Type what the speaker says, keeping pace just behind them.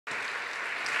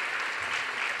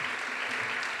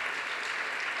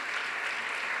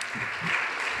All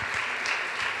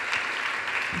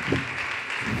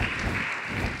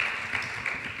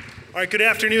right, good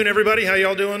afternoon, everybody. How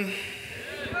y'all doing?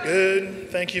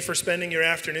 Good. Thank you for spending your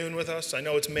afternoon with us. I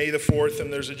know it's May the 4th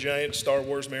and there's a giant Star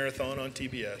Wars marathon on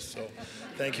TBS, so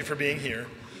thank you for being here.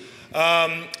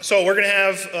 So we're going to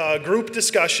have a group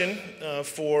discussion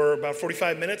for about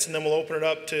 45 minutes, and then we'll open it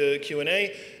up to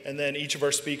Q&A, and then each of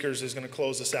our speakers is going to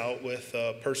close us out with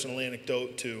a personal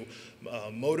anecdote to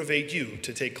motivate you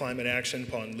to take climate action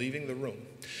upon leaving the room.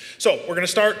 So we're going to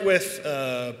start with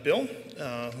Bill,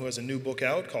 who has a new book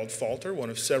out called Falter, one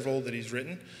of several that he's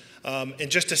written. And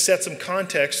just to set some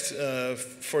context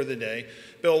for the day,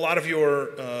 Bill, a lot of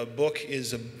your book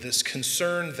is this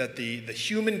concern that the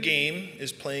human game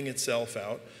is playing itself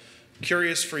out.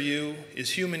 Curious for you,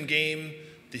 is human game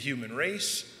the human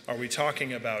race? Are we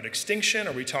talking about extinction?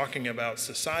 Are we talking about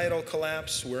societal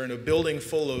collapse? We're in a building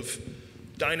full of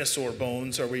dinosaur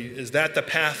bones. Is that the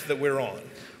path that we're on?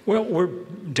 Well, we're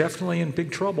definitely in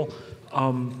big trouble.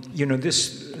 You know,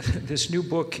 this new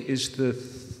book is the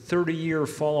 30-year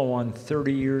follow-on,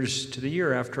 30 years to the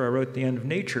year after I wrote The End of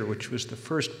Nature, which was the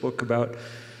first book about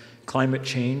climate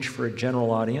change for a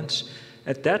general audience.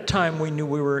 At that time, we knew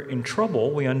we were in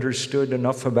trouble. We understood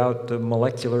enough about the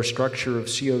molecular structure of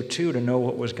CO2 to know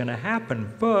what was going to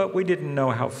happen, but we didn't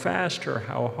know how fast or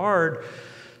how hard.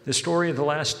 The story of the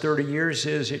last 30 years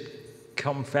is it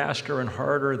come faster and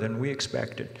harder than we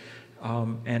expected.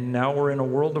 And now we're in a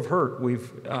world of hurt.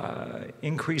 We've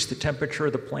increased the temperature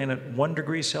of the planet 1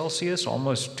 degree Celsius,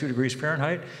 almost 2 degrees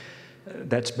Fahrenheit.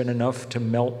 That's been enough to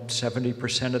melt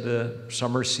 70% of the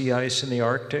summer sea ice in the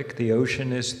Arctic. The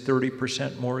ocean is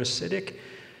 30% more acidic.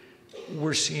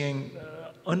 We're seeing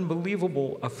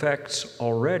unbelievable effects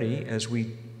already as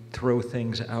we throw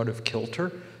things out of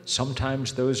kilter.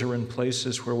 Sometimes those are in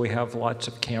places where we have lots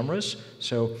of cameras.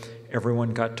 So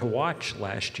everyone got to watch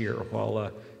last year while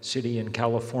a city in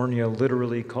California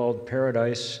literally called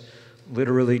Paradise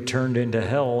literally turned into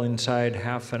hell inside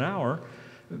half an hour.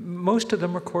 Most of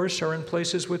them, of course, are in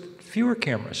places with fewer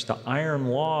cameras. The iron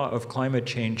law of climate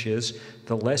change is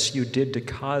the less you did to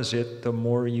cause it, the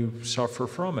more you suffer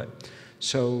from it.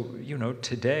 So, you know,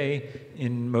 today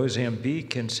in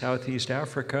Mozambique in Southeast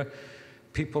Africa,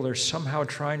 people are somehow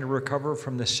trying to recover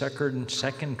from the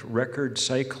second record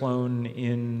cyclone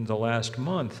in the last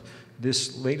month.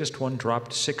 This latest one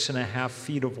dropped 6.5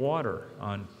 feet of water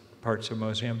on parts of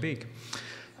Mozambique.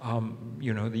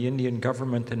 You know, the Indian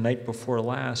government the night before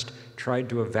last tried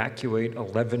to evacuate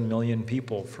 11 million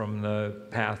people from the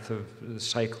path of the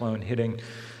cyclone hitting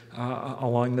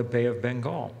along the Bay of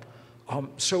Bengal. And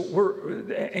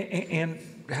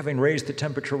having raised the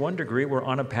temperature 1 degree, we're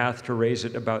on a path to raise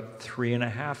it about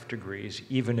 3.5 degrees,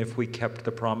 even if we kept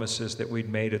the promises that we'd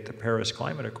made at the Paris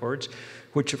Climate Accords,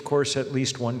 which of course at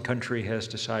least one country has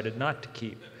decided not to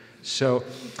keep. So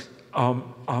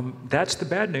that's the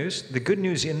bad news. The good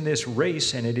news in this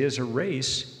race, and it is a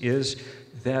race, is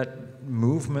that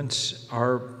movements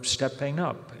are stepping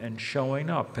up and showing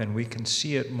up, and we can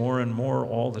see it more and more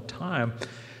all the time.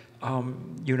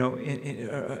 You know,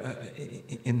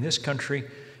 in this country,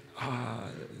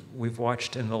 we've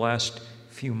watched in the last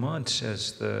few months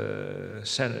as the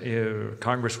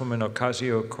Congresswoman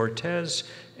Ocasio-Cortez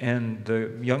and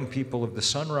the young people of the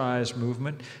Sunrise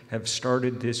Movement have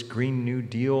started this Green New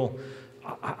Deal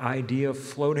idea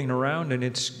floating around, and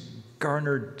it's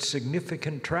garnered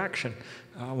significant traction.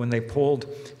 When they polled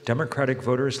Democratic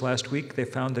voters last week, they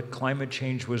found that climate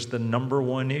change was the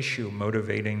 #1 issue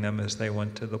motivating them as they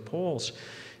went to the polls.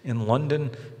 In London,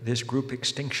 this group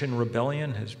Extinction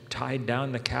Rebellion has tied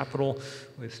down the Capitol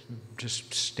with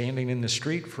just standing in the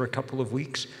street for a couple of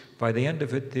weeks. By the end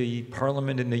of it, the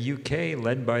Parliament in the UK,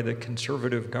 led by the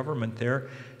Conservative government there,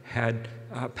 had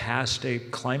passed a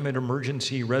climate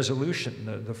emergency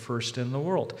resolution, the first in the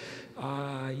world.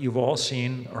 You've all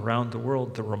seen around the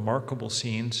world the remarkable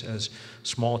scenes as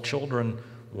small children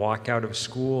walk out of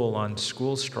school on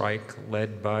school strike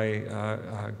led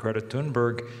by Greta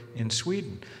Thunberg in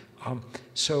Sweden.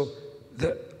 So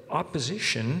the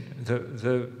opposition,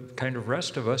 the kind of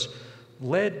rest of us,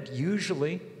 led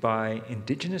usually by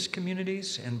indigenous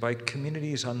communities and by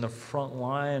communities on the front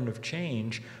line of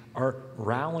change, are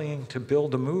rallying to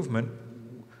build a movement.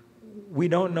 We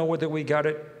don't know whether we got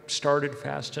it started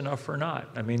fast enough or not.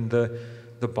 I mean,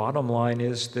 the bottom line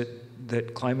is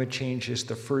that climate change is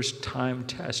the first time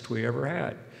test we ever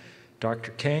had.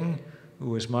 Dr. King, who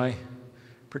was my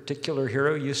particular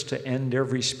hero, used to end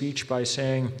every speech by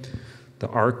saying, "The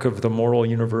arc of the moral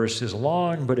universe is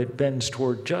long, but it bends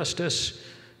toward justice.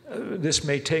 This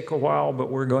may take a while,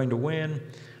 but we're going to win."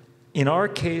 In our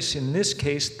case, in this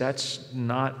case, that's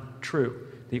not true.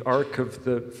 The arc of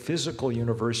the physical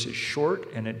universe is short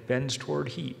and it bends toward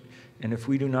heat. And if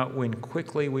we do not win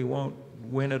quickly, we won't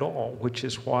win at all, which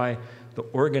is why the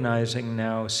organizing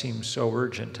now seems so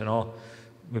urgent. And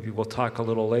maybe we'll talk a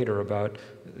little later about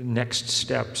next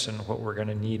steps and what we're going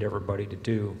to need everybody to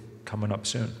do coming up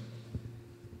soon.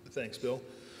 Thanks, Bill.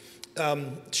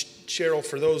 Cheryl,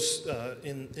 for those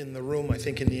in the room, I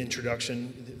think in the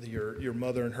introduction, your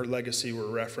mother and her legacy were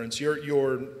referenced.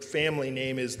 Your family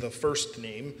name is the first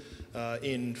name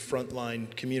in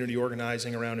frontline community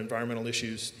organizing around environmental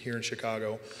issues here in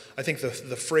Chicago. I think the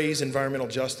phrase environmental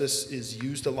justice is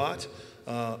used a lot.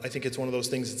 I think it's one of those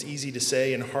things that's easy to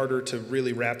say and harder to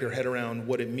really wrap your head around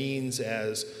what it means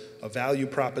as a value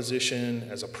proposition,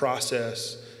 as a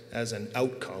process, as an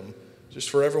outcome. Just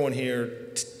for everyone here,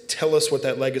 tell us what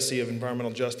that legacy of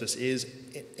environmental justice is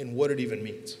and what it even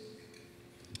means.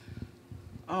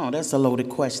 Oh, that's a loaded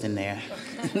question there.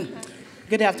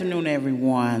 Good afternoon,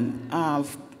 everyone.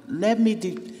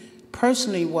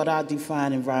 Personally, what I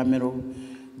define environmental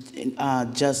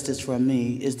justice for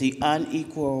me is the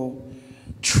unequal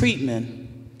treatment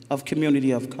of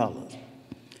community of color.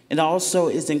 It also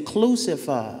is inclusive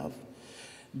of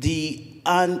the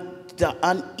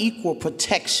unequal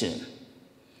protection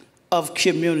of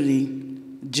community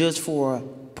just for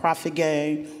profit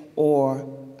gain or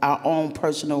our own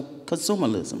personal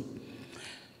consumerism.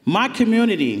 My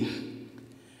community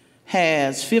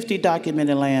has 50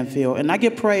 documented landfill, and I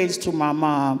give praise to my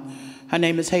mom. Her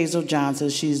name is Hazel Johnson.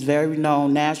 She's very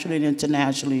known nationally and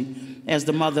internationally as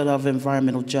the mother of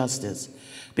environmental justice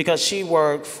because she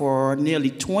worked for nearly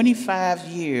 25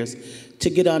 years to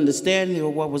get an understanding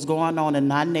of what was going on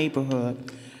in our neighborhood.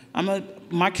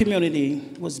 My community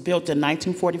was built in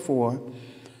 1944.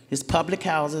 It's public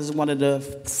houses, one of the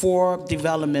 4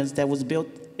 developments that was built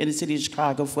in the city of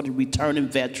Chicago for the returning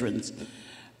veterans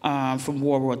from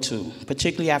World War II,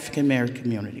 particularly African American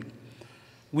community.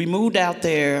 We moved out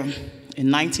there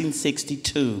in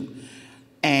 1962,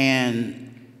 and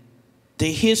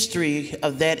the history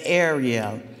of that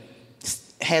area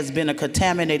has been a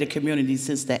contaminated community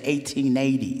since the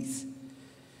 1880s.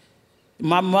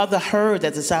 My mother heard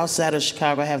that the south side of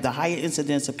Chicago have the higher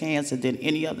incidence of cancer than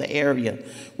any other area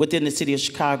within the city of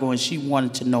Chicago, and she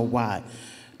wanted to know why.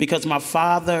 Because my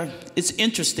father, it's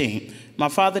interesting, my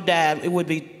father died, it would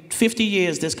be 50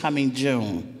 years this coming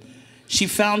June. She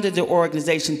founded the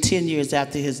organization 10 years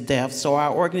after his death, so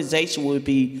our organization would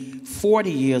be 40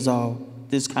 years old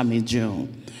this coming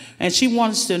June. And she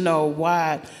wants to know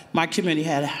why my community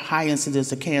had a high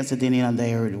incidence of cancer than any other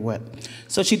area.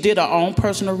 So she did her own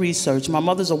personal research. My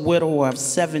mother's a widower of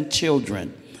 7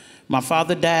 children. My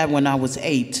father died when I was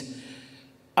 8.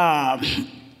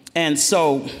 And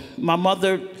so my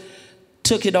mother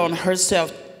took it on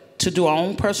herself to do her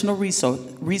own personal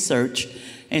research,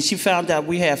 and she found out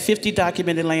we have 50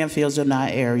 documented landfills in our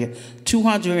area,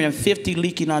 250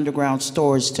 leaking underground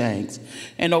storage tanks,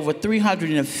 and over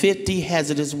 350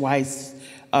 hazardous waste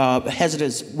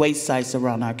sites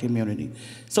around our community.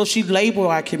 So she labeled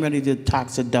our community the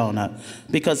toxic donut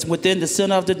because within the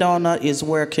center of the donut is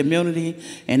where community,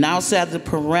 and outside the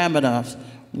parameters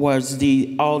was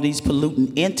all these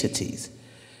pollutant entities.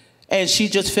 And she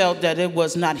just felt that it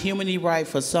was not humanly right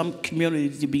for some community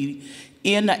to be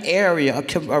in an area,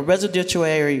 a residential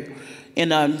area, in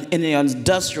the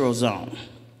industrial zone.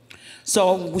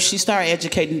 So she started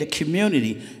educating the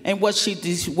community. And what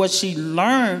she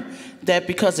learned that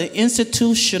because of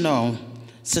institutional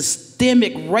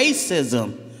systemic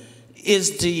racism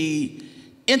is the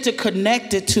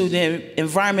interconnected to the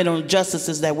environmental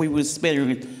injustices that we were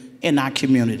experiencing in our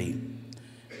community.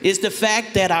 It's the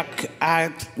fact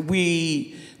that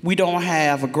we don't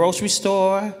have a grocery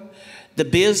store, the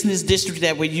business district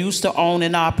that we used to own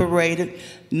and operate,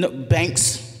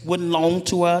 banks wouldn't loan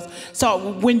to us.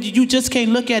 So when you just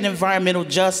can't look at environmental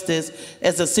justice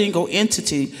as a single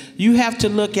entity, you have to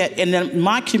look at, and in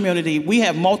my community, we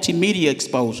have multimedia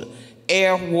exposure,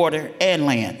 air, water, and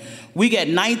land. We got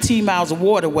 19 miles of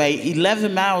waterway,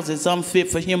 11 miles is unfit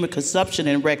for human consumption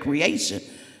and recreation.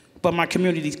 But my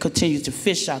community continues to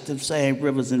fish out the same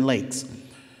rivers and lakes.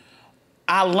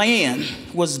 Our land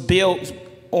was built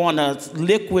on a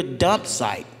liquid dump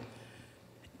site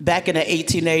back in the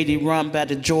 1880 run by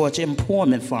the George M.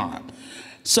 Poorman Farm.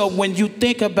 So when you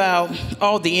think about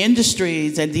all the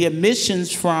industries and the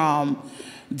emissions from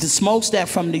the smokestack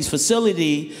from these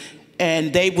facilities,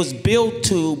 and they was built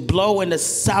to blow in the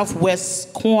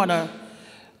southwest corner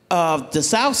of the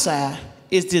south side,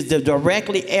 is the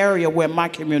directly area where my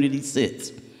community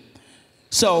sits.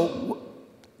 So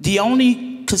the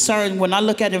only concern when I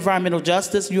look at environmental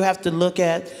justice, you have to look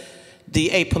at the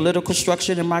apolitical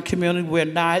structure in my community. We're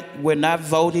not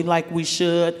voting like we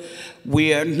should.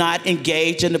 We're not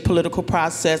engaged in the political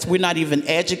process. We're not even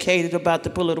educated about the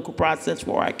political process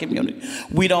for our community.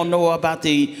 We don't know about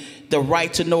the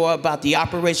right to know about the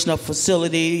operation of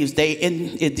facilities.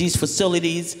 If these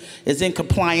facilities is in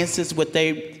compliance with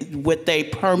their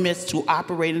permits to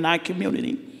operate in our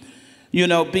community. You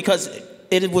know, because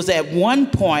it was at one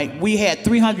point we had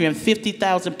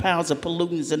 350,000 pounds of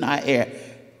pollutants in our air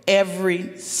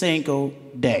every single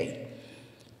day.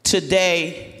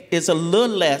 Today is a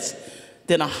little less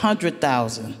than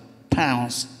 100,000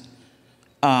 pounds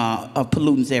of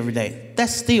pollutants every day.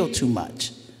 That's still too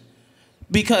much.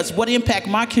 Because what impact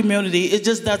my community, it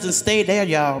just doesn't stay there,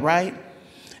 y'all, right?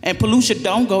 And pollution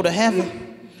don't go to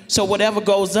heaven. So whatever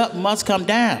goes up must come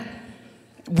down.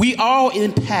 We all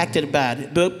impacted by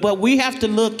it, but we have to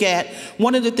look at,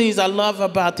 one of the things I love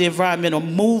about the environmental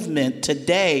movement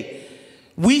today,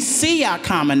 we see our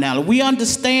commonality, we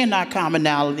understand our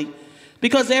commonality,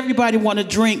 because everybody want to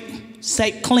drink,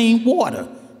 say, clean water.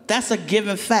 That's a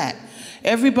given fact.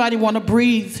 Everybody want to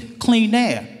breathe clean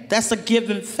air. That's a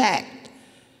given fact.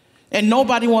 And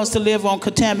nobody wants to live on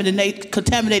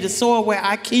contaminated soil where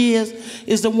our kids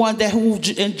is the one who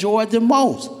enjoy the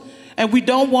most. And we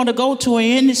don't want to go to an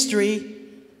industry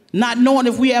not knowing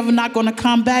if we ever not going to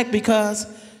come back because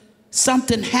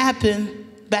something happened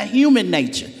by human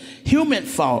nature, human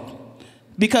fault,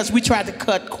 because we tried to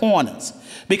cut corners,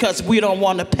 because we don't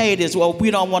want to pay this or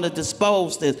we don't want to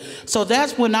dispose this. So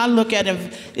that's when I look at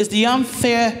it, is the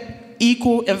unfair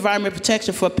equal environment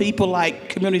protection for people like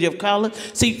community of color.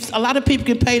 See, a lot of people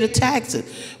can pay the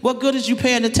taxes. What good is you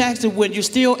paying the taxes when you're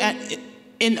still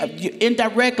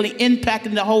indirectly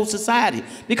impacting the whole society?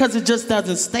 Because it just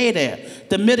doesn't stay there.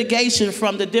 The mitigation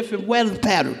from the different weather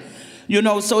pattern, you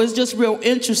know, so it's just real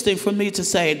interesting for me to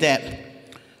say that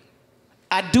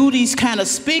I do these kind of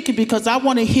speaking because I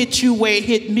want to hit you where it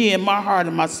hit me in my heart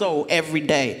and my soul every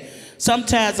day.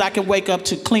 Sometimes I can wake up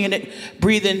to clean it,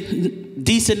 breathing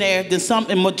decent air,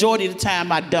 and majority of the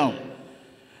time I don't.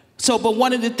 So, but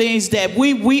one of the things that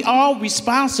we all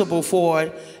responsible for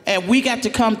it, and we got to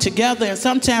come together, and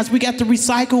sometimes we got to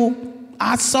recycle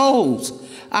our souls,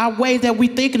 our way that we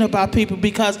thinking about people,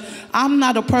 because I'm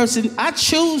not a person, I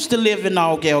choose to live in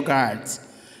Allgale Gardens.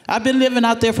 I've been living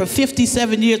out there for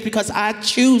 57 years because I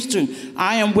choose to.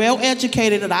 I am well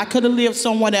educated and I could have lived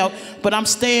somewhere else, but I'm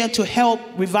staying to help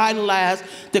revitalize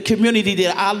the community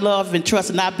that I love and trust,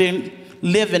 and I've been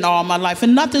living all my life.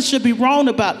 And nothing should be wrong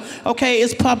about, okay,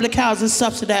 it's public housing,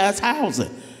 subsidized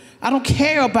housing. I don't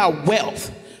care about wealth.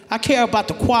 I care about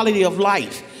the quality of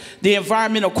life, the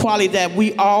environmental quality that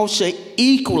we all should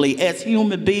equally, as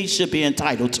human beings, should be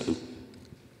entitled to.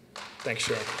 Thanks,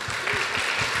 Cheryl.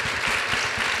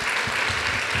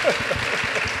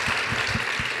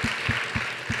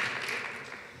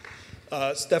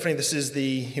 Stephanie, this is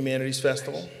the Humanities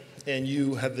Festival, and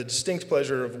you have the distinct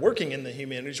pleasure of working in the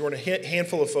humanities. You're one of a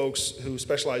handful of folks who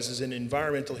specializes in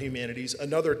environmental humanities,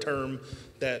 another term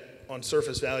that on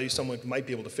surface value someone might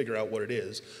be able to figure out what it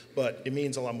is, but it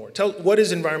means a lot more. Tell, what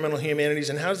is environmental humanities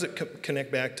and how does it connect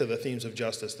back to the themes of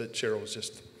justice that Cheryl was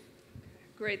just...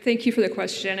 Great, thank you for the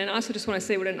question, and I also just want to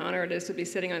say what an honor it is to be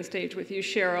sitting on stage with you,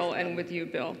 Cheryl, and with you,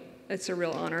 Bill. It's a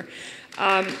real honor.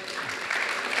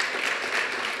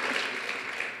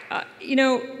 You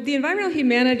know, the environmental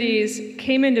humanities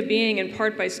came into being in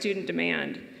part by student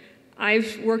demand.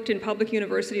 I've worked in public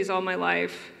universities all my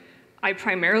life. I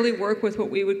primarily work with what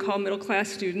we would call middle-class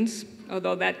students,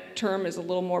 although that term is a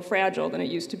little more fragile than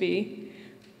it used to be.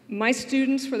 My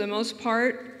students, for the most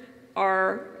part,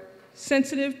 are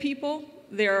sensitive people.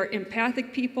 They're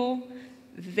empathic people.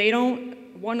 They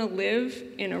don't want to live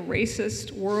in a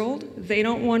racist world. They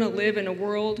don't want to live in a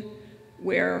world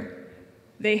where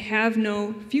they have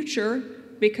no future,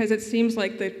 because it seems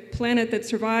like the planet that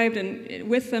survived and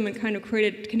with them and kind of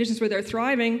created conditions where they're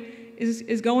thriving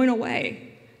is going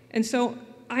away. And so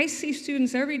I see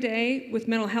students every day with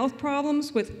mental health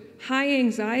problems, with high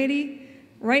anxiety.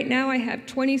 Right now I have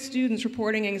 20 students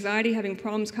reporting anxiety, having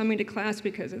problems coming to class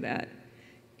because of that.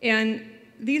 And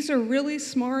these are really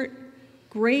smart,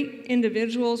 great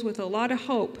individuals with a lot of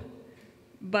hope,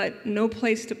 but no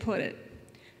place to put it.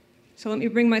 So let me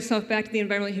bring myself back to the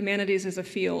environmental humanities as a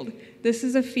field. This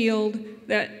is a field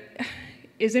that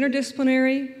is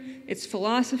interdisciplinary. It's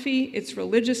philosophy, it's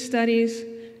religious studies,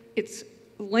 it's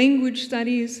language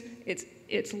studies,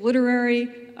 it's literary,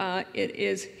 it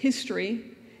is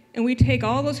history. And we take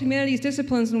all those humanities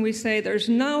disciplines and we say there's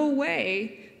no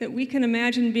way that we can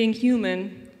imagine being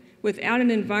human without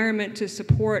an environment to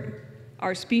support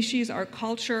our species, our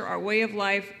culture, our way of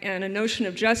life, and a notion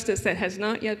of justice that has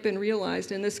not yet been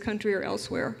realized in this country or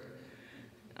elsewhere.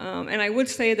 And I would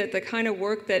say that the kind of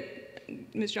work that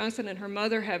Ms. Johnson and her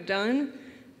mother have done,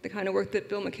 the kind of work that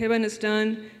Bill McKibben has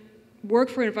done, work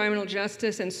for environmental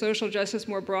justice and social justice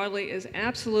more broadly is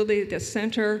absolutely the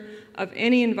center of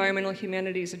any environmental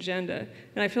humanities agenda.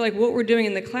 And I feel like what we're doing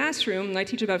in the classroom, and I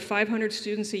teach about 500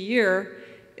 students a year,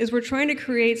 is we're trying to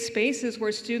create spaces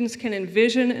where students can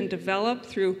envision and develop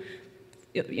through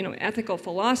ethical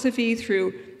philosophy,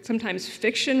 through sometimes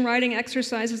fiction writing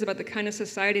exercises about the kind of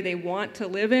society they want to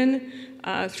live in,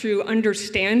 through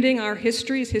understanding our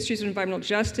histories of environmental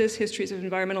justice, histories of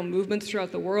environmental movements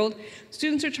throughout the world.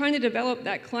 Students are trying to develop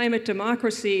that climate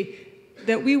democracy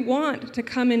that we want to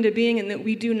come into being and that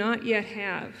we do not yet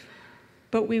have.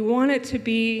 But we want it to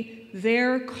be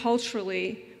there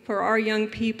culturally for our young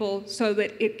people so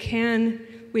that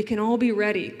we can all be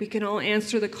ready. We can all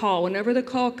answer the call whenever the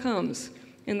call comes.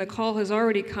 And the call has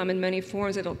already come in many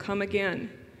forms. It'll come again.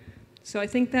 So I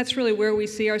think that's really where we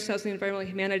see ourselves in the environmental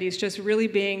humanities, just really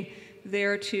being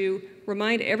there to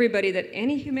remind everybody that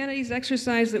any humanities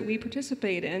exercise that we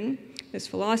participate in, as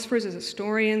philosophers, as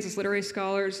historians, as literary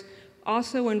scholars,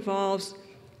 also involves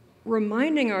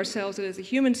reminding ourselves that as a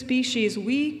human species,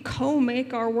 we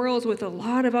co-make our worlds with a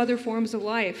lot of other forms of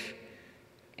life.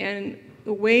 And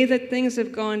the way that things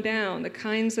have gone down, the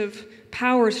kinds of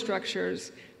power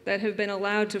structures that have been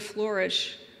allowed to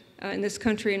flourish in this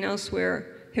country and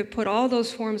elsewhere have put all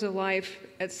those forms of life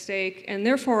at stake, and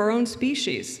therefore our own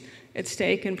species at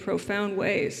stake in profound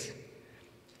ways.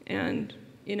 And,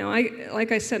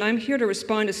 like I said, I'm here to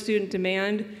respond to student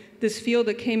demand. This field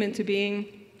that came into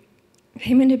being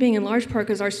in large part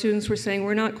because our students were saying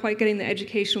we're not quite getting the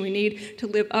education we need to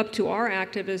live up to our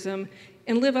activism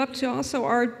and live up to also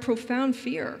our profound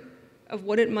fear of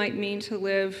what it might mean to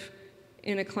live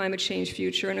in a climate change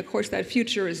future. And of course, that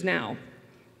future is now.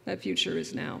 That future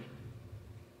is now.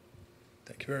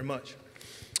 Thank you very much.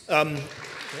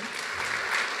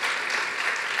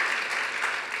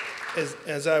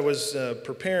 As I was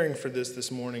preparing for this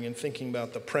morning and thinking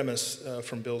about the premise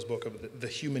from Bill's book of the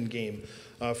human game,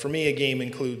 for me a game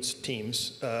includes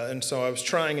teams. And so I was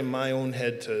trying in my own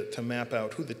head to map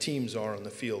out who the teams are on the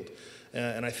field.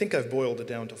 And I think I've boiled it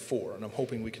down to 4, and I'm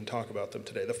hoping we can talk about them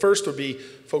today. The first would be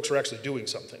folks who are actually doing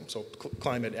something, so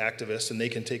climate activists, and they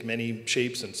can take many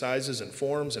shapes and sizes and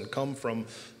forms and come from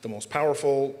the most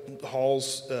powerful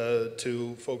halls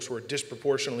to folks who are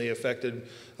disproportionately affected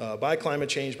by climate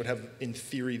change but have, in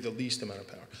theory, the least amount of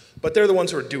power. But they're the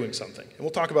ones who are doing something, and we'll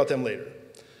talk about them later.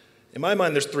 In my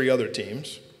mind, there's 3 other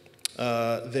teams.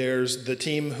 There's the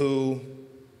team who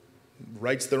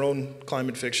writes their own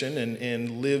climate fiction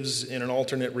and lives in an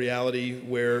alternate reality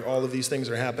where all of these things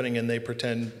are happening and they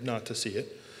pretend not to see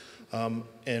it.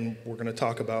 And we're going to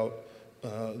talk about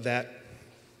that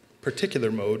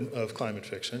particular mode of climate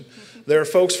fiction. There are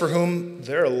folks for whom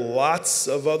there are lots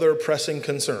of other pressing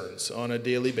concerns on a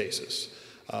daily basis,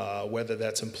 whether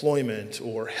that's employment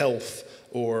or health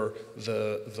or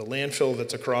the landfill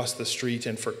that's across the street.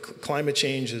 And for climate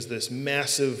change is this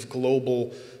massive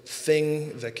global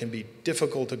thing that can be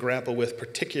difficult to grapple with,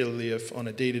 particularly if on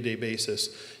a day-to-day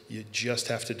basis you just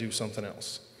have to do something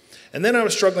else. And then I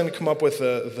was struggling to come up with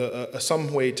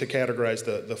some way to categorize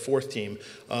the 4th team.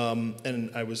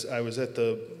 And I was at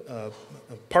the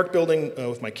park building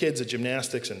with my kids at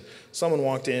gymnastics, and someone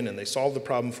walked in and they solved the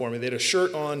problem for me. They had a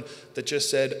shirt on that just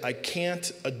said, "I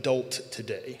can't adult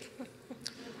today."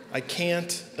 I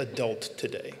can't adult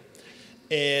today.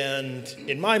 And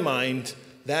in my mind,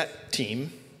 that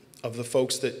team of the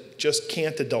folks that just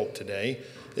can't adult today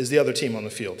is the other team on the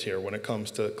field here when it comes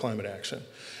to climate action.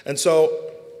 And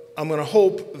so I'm going to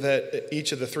hope that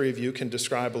each of the 3 of you can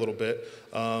describe a little bit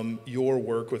your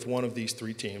work with one of these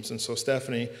 3 teams. And so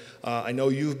Stephanie, I know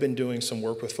you've been doing some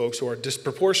work with folks who are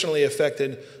disproportionately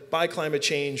affected by climate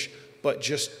change, but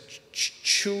just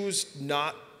choose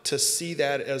not to see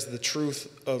that as the truth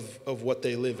of what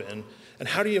they live in. And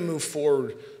how do you move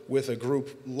forward with a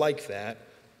group like that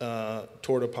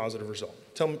toward a positive result?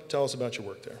 Tell us about your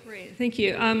work there. Great, thank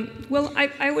you. Well,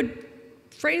 I would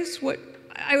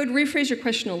rephrase your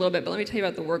question a little bit, but let me tell you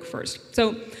about the work first.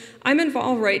 So I'm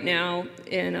involved right now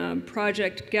in a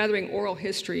project gathering oral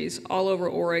histories all over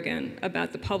Oregon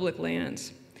about the public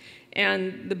lands.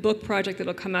 And the book project that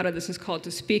will come out of this is called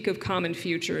To Speak of Common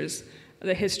Futures,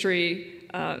 the history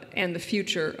and the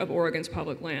future of Oregon's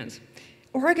public lands.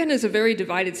 Oregon is a very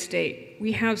divided state.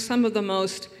 We have some of the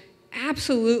most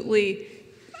absolutely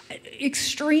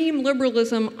extreme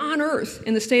liberalism on earth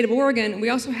in the state of Oregon. We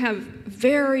also have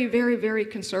very, very, very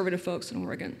conservative folks in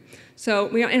Oregon. So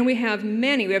we have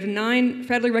 9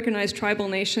 federally recognized tribal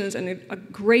nations and a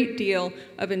great deal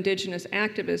of indigenous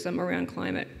activism around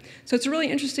climate. So it's a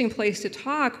really interesting place to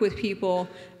talk with people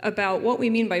about what we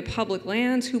mean by public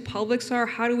lands, who publics are,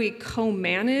 how do we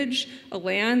co-manage a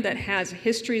land that has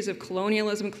histories of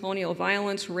colonialism, colonial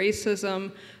violence,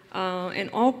 racism, and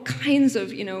all kinds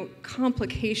of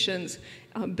complications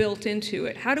built into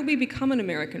it. How do we become an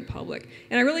American public?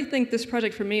 And I really think this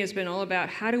project for me has been all about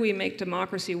how do we make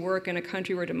democracy work in a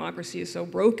country where democracy is so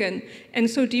broken and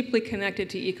so deeply connected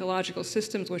to ecological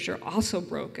systems which are also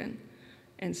broken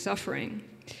and suffering.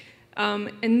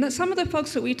 Some of the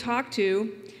folks that we talk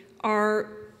to are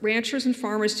ranchers and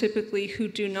farmers typically who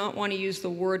do not want to use the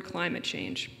word climate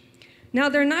change. Now,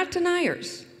 they're not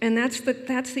deniers, and that's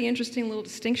the interesting little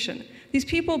distinction. These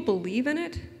people believe in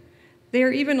it.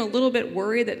 They're even a little bit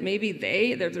worried that maybe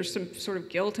there's some sort of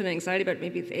guilt and anxiety about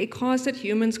maybe they caused it,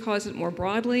 humans caused it more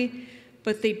broadly,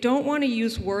 but they don't want to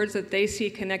use words that they see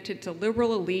connected to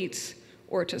liberal elites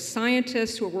or to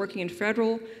scientists who are working in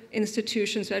federal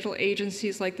institutions, federal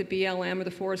agencies like the BLM or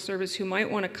the Forest Service who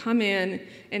might want to come in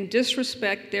and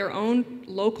disrespect their own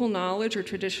local knowledge or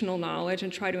traditional knowledge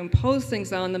and try to impose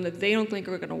things on them that they don't think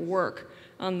are going to work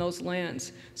on those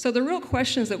lands. So the real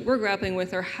questions that we're grappling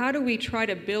with are how do we try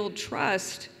to build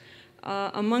trust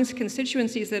amongst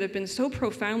constituencies that have been so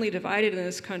profoundly divided in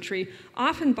this country,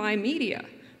 often by media.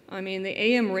 I mean, the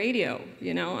AM radio,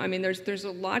 there's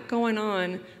a lot going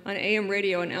on AM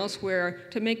radio and elsewhere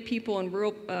to make people in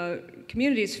rural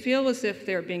communities feel as if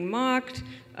they're being mocked,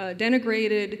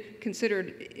 denigrated,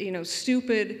 considered,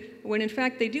 stupid, when in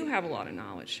fact they do have a lot of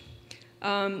knowledge.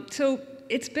 So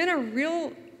it's been a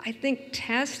real, I think,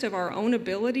 test of our own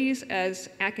abilities as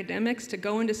academics to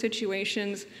go into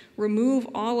situations, remove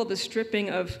all of the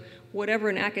stripping of whatever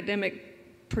an academic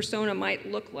persona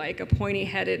might look like, a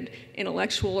pointy-headed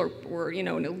intellectual or an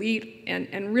elite,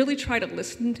 and really try to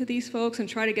listen to these folks and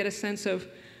try to get a sense of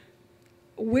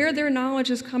where their knowledge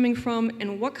is coming from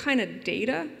and what kind of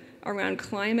data around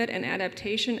climate and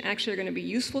adaptation actually are going to be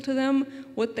useful to them,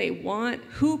 what they want,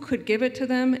 who could give it to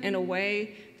them in a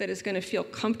way that is going to feel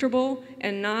comfortable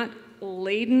and not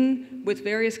laden with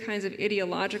various kinds of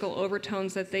ideological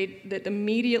overtones that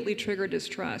immediately trigger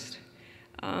distrust.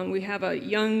 We have a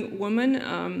young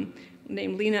woman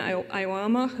named Lena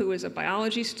Iwama, who is a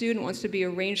biology student, wants to be a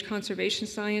range conservation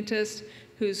scientist,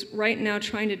 who's right now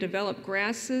trying to develop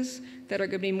grasses that are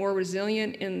going to be more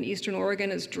resilient in eastern Oregon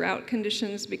as drought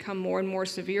conditions become more and more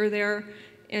severe there.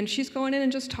 And she's going in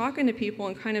and just talking to people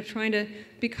and kind of trying to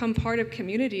become part of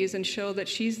communities and show that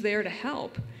she's there to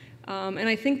help. And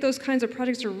I think those kinds of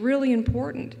projects are really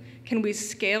important. Can we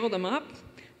scale them up?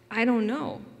 I don't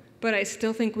know, but I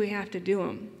still think we have to do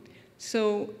them.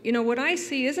 So, what I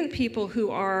see isn't people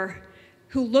who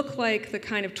look like the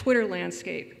kind of Twitter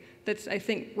landscape that I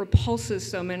think repulses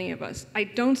so many of us. I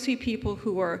don't see people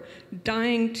who are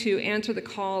dying to answer the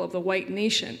call of the white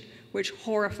nation, which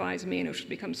horrifies me and which has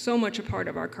become so much a part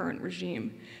of our current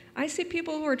regime. I see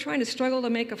people who are trying to struggle to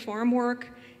make a farm work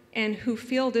and who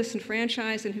feel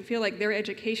disenfranchised and who feel like their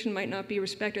education might not be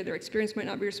respected, their experience might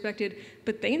not be respected,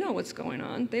 but they know what's going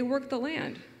on. They work the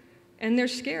land, and they're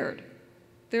scared.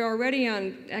 They're already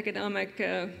on economic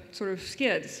sort of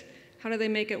skids. How do they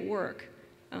make it work?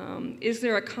 Is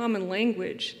there a common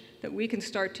language that we can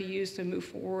start to use to move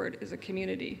forward as a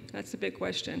community? That's the big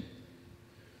question.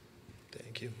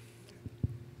 Thank you.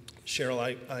 Cheryl,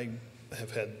 I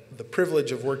have had the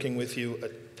privilege of working with you a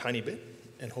tiny bit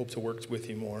and hope to work with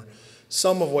you more.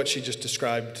 Some of what she just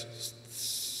described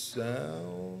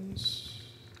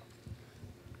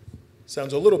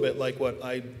sounds a little bit like what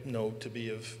I know to be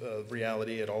of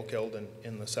reality at Alkeld and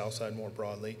in the South Side more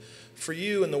broadly. For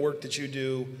you and the work that you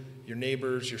do, your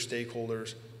neighbors, your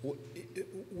stakeholders,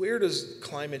 where does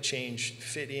climate change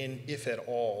fit in, if at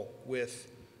all,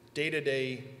 with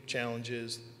day-to-day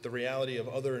challenges, the reality of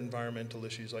other environmental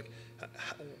issues? Like,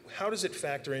 how does it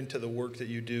factor into the work that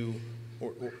you do,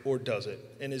 or does it?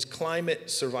 And is climate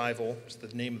survival, is the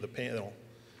name of the panel,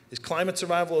 is climate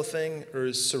survival a thing, or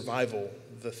is survival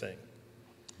the thing?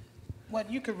 Well,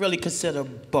 you could really consider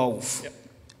both. Yep.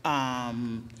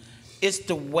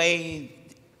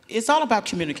 It's all about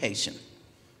communication.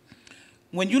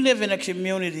 When you live in a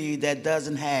community that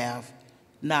doesn't have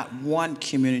not one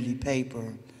community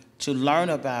paper to learn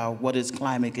about what is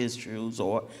climate issues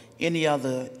or any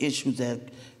other issues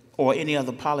or any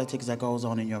other politics that goes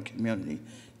on in your community,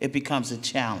 it becomes a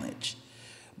challenge.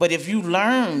 But if you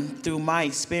learn through my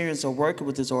experience of working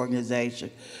with this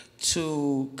organization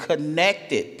to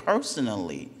connect it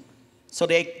personally so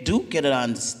they do get an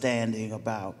understanding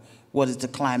about what is the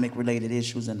climate-related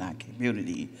issues in our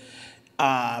community.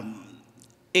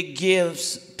 It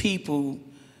gives people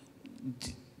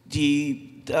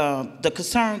the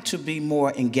concern to be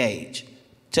more engaged,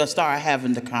 to start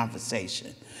having the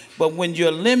conversation. But when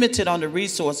you're limited on the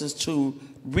resources to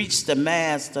reach the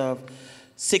mass of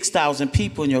 6,000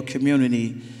 people in your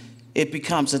community, it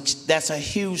becomes that's a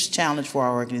huge challenge for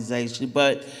our organization.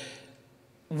 But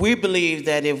we believe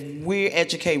that if we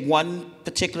educate one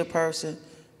particular person,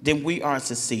 then we are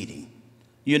succeeding.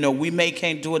 You know, we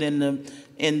can't do it in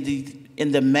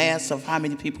the mass of how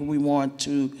many people we want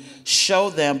to show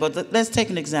them. But let's take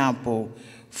an example.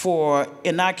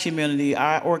 In our community,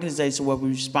 our organization will be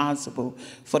responsible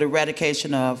for the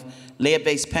eradication of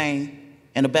lead-based paint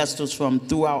and asbestos from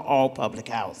throughout all public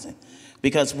housing,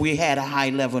 because we had a high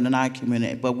level in our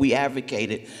community, but we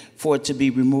advocated for it to be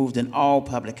removed in all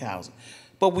public housing.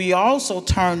 But we also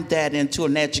turned that into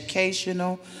an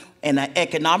educational and an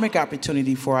economic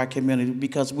opportunity for our community,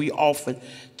 because we offered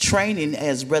training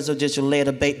as residential lead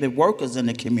abatement workers in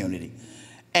the community.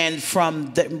 And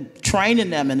from training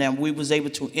them, and then we was able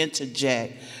to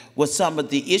interject with some of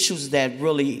the issues that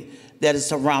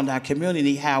is around our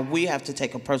community, how we have to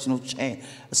take a personal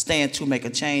stand to make a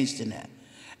change in that.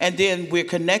 And then we're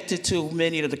connected to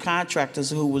many of the contractors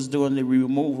who was doing the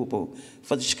removable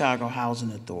for the Chicago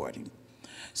Housing Authority.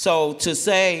 So to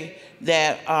say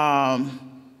that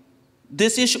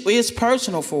this issue is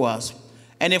personal for us,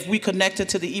 and if we connect it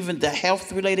to even the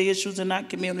health-related issues in our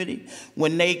community,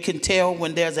 when they can tell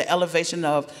when there's an elevation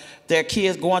of their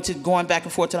kids going back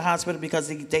and forth to the hospital because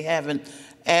they having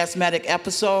asthmatic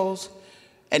episodes,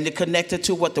 and to connect it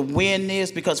to what the wind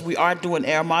is, because we are doing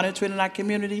air monitoring in our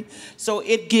community. So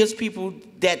it gives people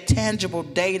that tangible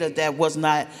data that was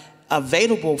not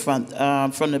available from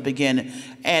the beginning.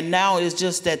 And now it's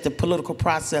just that the political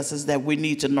processes that we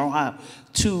need to know how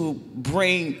to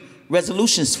bring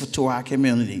resolutions to our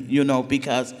community, you know,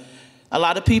 because a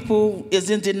lot of people is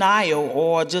in denial,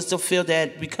 or just to feel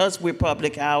that because we're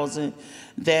public housing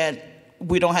that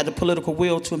we don't have the political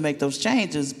will to make those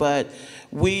changes. But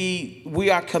we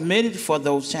are committed for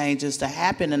those changes to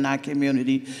happen in our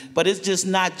community. But it's just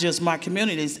not just my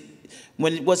community.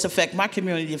 What's affect my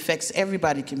community affects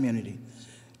everybody's community.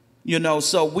 You know,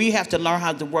 so we have to learn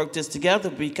how to work this together,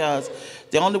 because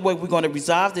the only way we're going to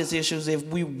resolve these issues is if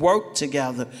we work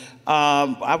together.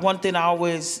 One thing I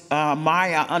always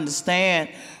admire, I understand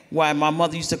why my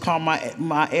mother used to call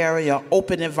my area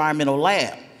open environmental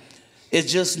lab. It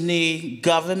just need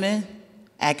government,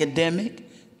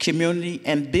 academic, community,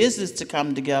 and business to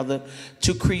come together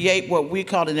to create what we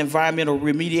call an environmental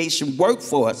remediation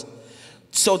workforce,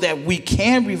 so that we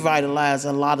can revitalize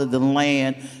a lot of the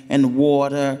land and the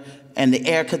water and the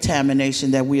air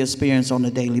contamination that we experience on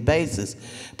a daily basis.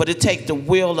 But it takes the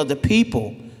will of the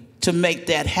people to make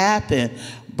that happen.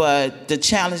 But the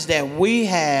challenge that we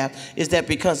have is that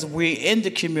because we're in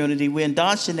the community, we're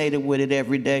indoctrinated with it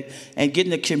every day, and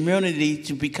getting the community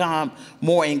to become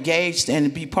more engaged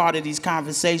and be part of these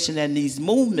conversations and these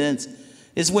movements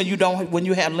is when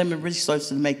you have limited resources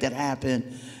to make that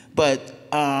happen. But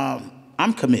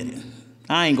I'm committed.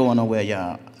 I ain't going nowhere,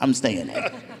 y'all. I'm staying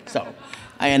there. So,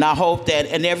 and I hope that,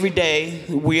 and every day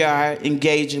we are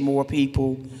engaging more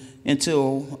people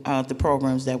into the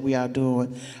programs that we are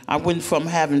doing. I went from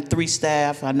having 3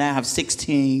 staff, I now have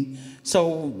 16. So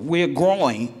we're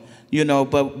growing, you know,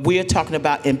 but we're talking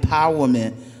about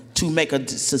empowerment to make a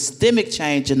systemic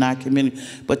change in our community.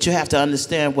 But you have to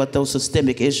understand what those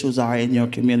systemic issues are in your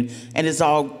community, and it's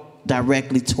all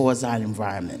directly towards our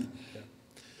environment.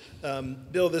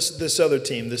 Bill, this other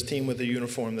team, this team with the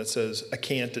uniform that says, "I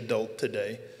can't adult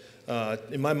today,"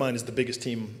 in my mind is the biggest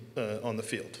team on the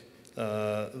field.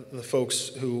 The folks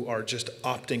who are just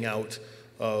opting out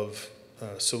of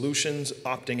solutions,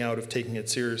 opting out of taking it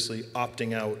seriously,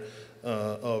 opting out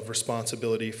of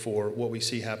responsibility for what we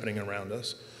see happening around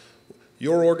us.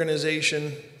 Your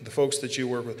organization, the folks that you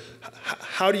work with,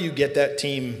 how do you get that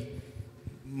team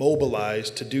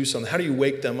mobilized to do something? How do you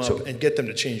wake them up and get them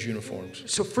to change uniforms?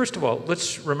 So first of all,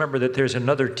 let's remember that there's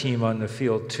another team on the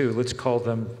field too. Let's call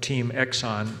them Team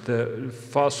Exxon, the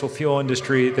fossil fuel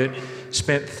industry that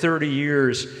spent 30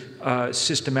 years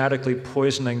systematically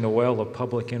poisoning the well of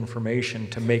public information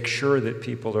to make sure that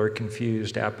people are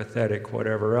confused, apathetic,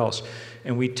 whatever else.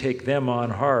 And we take them on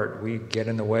hard. We get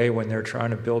in the way when they're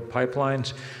trying to build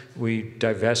pipelines. We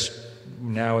divest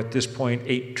now at this point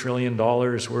 $8 trillion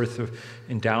worth of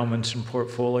endowments and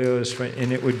portfolios,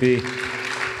 and it'd be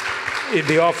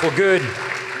awful good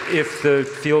if the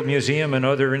Field Museum and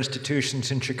other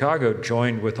institutions in Chicago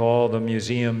joined with all the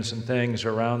museums and things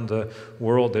around the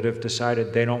world that have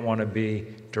decided they don't want to be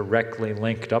directly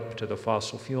linked up to the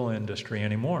fossil fuel industry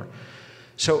anymore.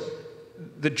 So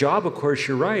the job, of course,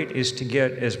 you're right, is to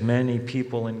get as many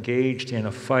people engaged in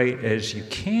a fight as you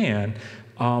can.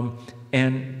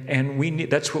 And we need,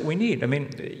 that's what we need. I mean,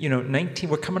 you know,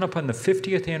 we're coming up on the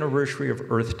 50th anniversary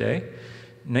of Earth Day.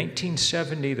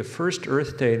 1970, the first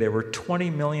Earth Day, there were 20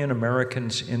 million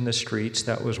Americans in the streets.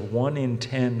 That was 1 in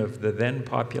 10 of the then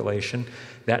population.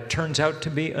 That turns out to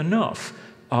be enough.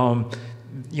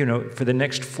 You know, for the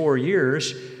next 4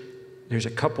 years, there's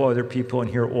a couple other people in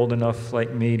here old enough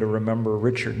like me to remember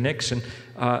Richard Nixon.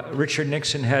 Richard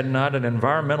Nixon had not an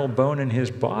environmental bone in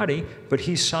his body, but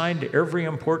he signed every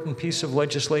important piece of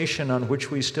legislation on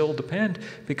which we still depend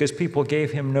because people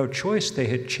gave him no choice. They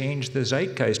had changed the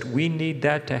zeitgeist. We need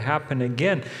that to happen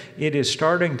again. It is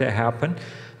starting to happen.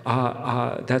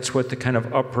 That's what the kind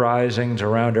of uprisings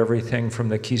around everything from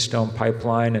the Keystone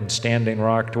Pipeline and Standing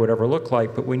Rock to whatever look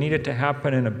like, but we need it to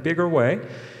happen in a bigger way.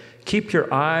 Keep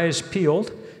your eyes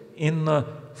peeled. In the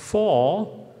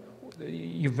fall,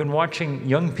 you've been watching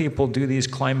young people do these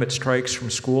climate strikes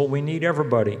from school. We need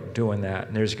everybody doing that.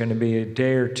 And there's going to be a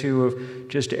day or two of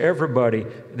just everybody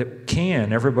that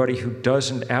can, everybody who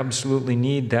doesn't absolutely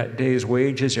need that day's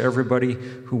wages, everybody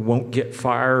who won't get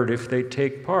fired if they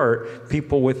take part.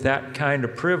 People with that kind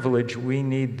of privilege, we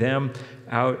need them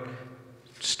out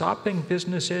stopping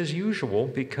business as usual,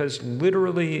 because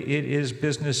literally it is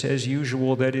business as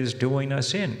usual that is doing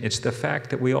us in. It's the fact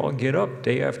that we all get up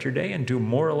day after day and do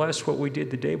more or less what we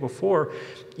did the day before,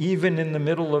 even in the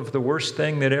middle of the worst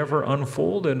thing that ever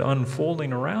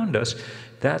unfolding around us.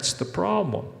 That's the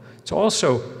problem. It's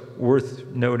also worth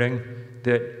noting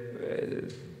that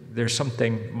there's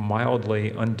something mildly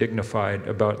undignified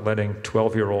about letting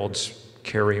 12-year-olds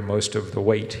carry most of the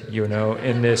weight, you know,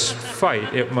 in this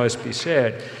fight, it must be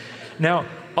said. Now,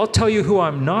 I'll tell you who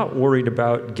I'm not worried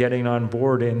about getting on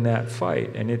board in that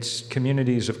fight, and it's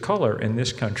communities of color in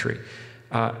this country.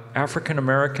 African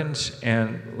Americans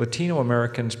and Latino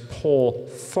Americans poll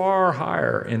far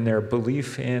higher in their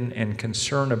belief in and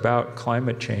concern about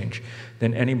climate change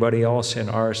than anybody else in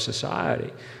our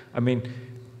society. I mean,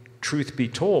 truth be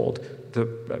told,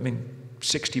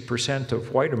 60%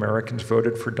 of white Americans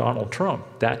voted for Donald Trump.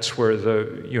 That's where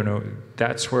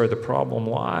that's where the problem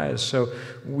lies. So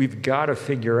we've got to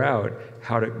figure out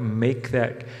how to make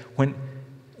that. When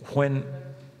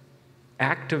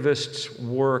activists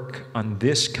work on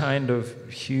this kind of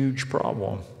huge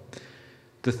problem,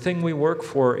 the thing we work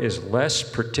for is less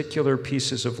particular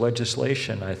pieces of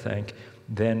legislation, I think,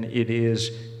 than it is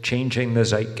changing the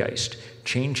zeitgeist,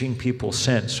 changing people's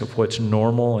sense of what's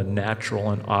normal and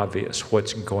natural and obvious,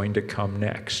 what's going to come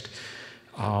next.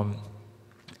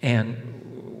 And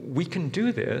we can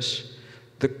do this.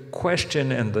 The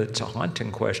question, and it's a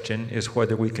haunting question, is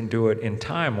whether we can do it in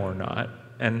time or not.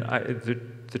 And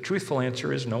the truthful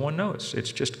answer is no one knows.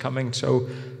 It's just coming so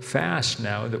fast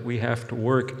now that we have to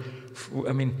work.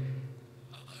 I mean,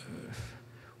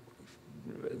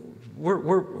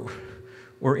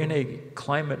 we're in a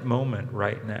climate moment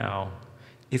right now.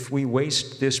 If we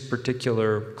waste this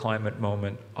particular climate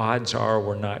moment, odds are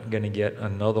we're not going to get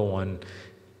another one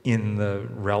in the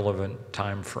relevant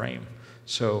time frame.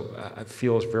 So it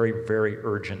feels very, very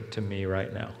urgent to me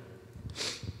right now.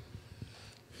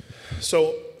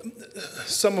 So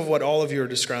some of what all of you are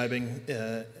describing,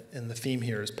 and the theme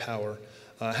here is power,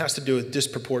 has to do with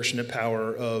disproportionate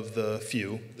power of the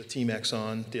few, the Team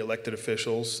Exxon, the elected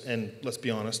officials, and let's be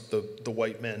honest, the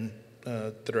white men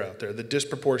that are out there. The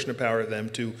disproportionate power of them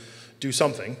to do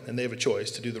something, and they have a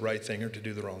choice to do the right thing or to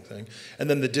do the wrong thing. And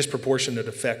then the disproportionate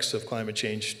effects of climate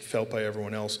change felt by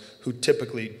everyone else who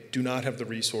typically do not have the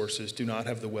resources, do not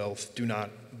have the wealth,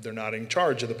 they're not in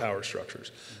charge of the power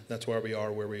structures. That's why we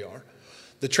are where we are.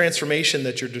 The transformation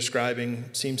that you're describing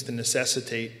seems to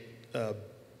necessitate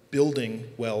building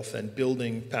wealth and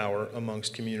building power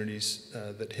amongst communities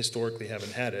that historically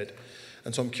haven't had it.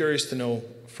 And so I'm curious to know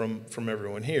from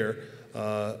everyone here,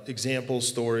 examples,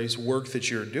 stories, work that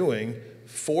you're doing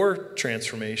for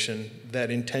transformation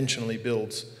that intentionally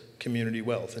builds community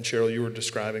wealth. And Cheryl, you were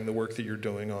describing the work that you're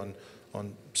doing on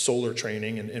solar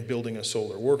training and building a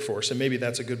solar workforce. And maybe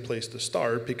that's a good place to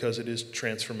start because it is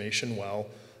transformation while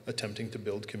attempting to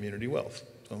build community wealth.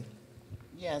 So.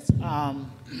 Yes,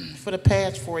 for the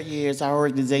past 4 years, our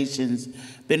organization's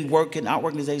been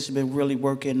really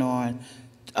working on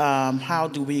how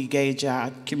do we engage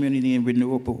our community in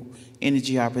renewable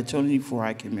energy opportunity for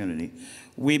our community.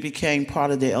 we became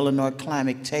part of the Illinois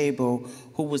Climate Table,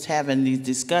 who was having these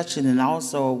discussions and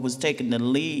also was taking the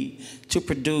lead to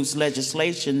produce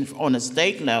legislation on a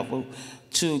state level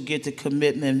to get the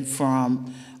commitment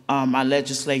from our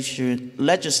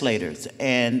legislators.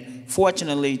 And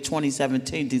fortunately,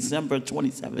 December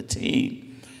 2017,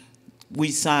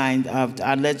 we signed,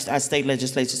 our state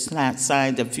legislature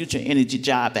signed the Future Energy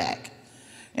Job Act.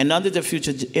 And under the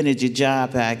Future Energy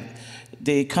Job Act,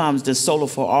 there comes the Solar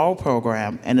for All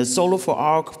program. And the Solar for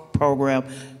All program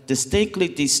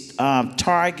distinctly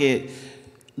target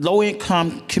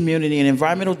low-income community and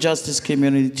environmental justice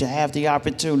community to have the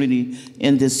opportunity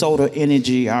in this solar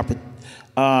energy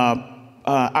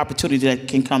opportunity that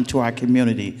can come to our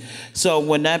community. So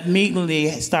when that immediately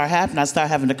started happening, I started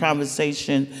having a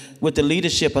conversation with the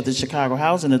leadership of the Chicago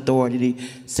Housing Authority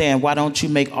saying, why don't you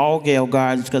make all Gale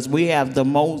Gardens? Because we have the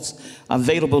most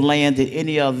available land in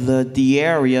any of the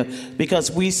area,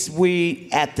 because we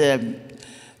at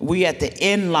the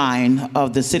end line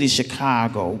of the city of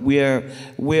Chicago. We're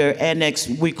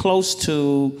close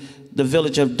to the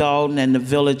village of Dalton and the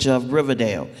village of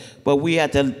Riverdale, but we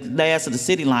at the last of the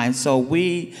city line. So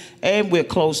we're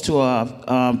close to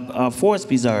a forest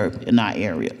preserve in our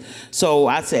area. So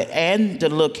I said, and the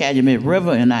Little Calumet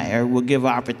River in our area will give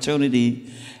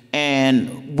opportunity.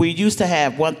 And we used to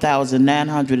have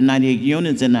 1,998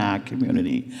 units in our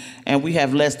community, and we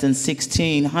have less than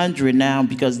 1,600 now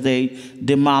because they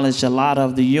demolished a lot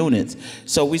of the units.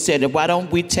 So we said, why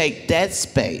don't we take that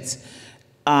space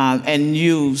and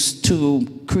use to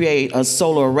create a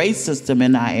solar array system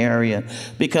in our area,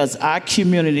 because our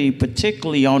community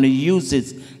particularly only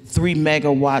uses 3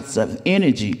 megawatts of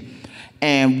energy,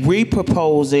 and we're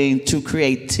proposing to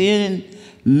create 10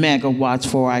 megawatts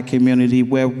for our community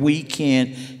where we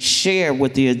can share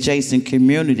with the adjacent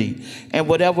community, and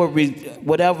whatever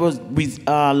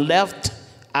left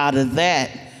out of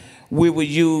that, we would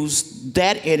use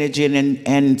that energy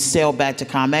and sell back to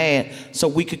ComEd so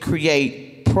we could create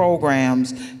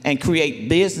programs and create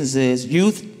businesses,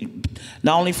 youth,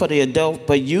 not only for the adult,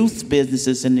 but youth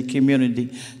businesses in the community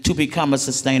to become a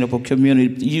sustainable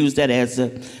community, use that as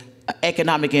an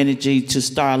economic energy to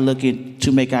start looking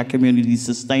to make our community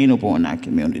sustainable in our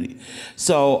community.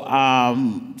 So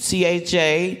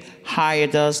CHA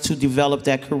hired us to develop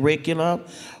that curriculum.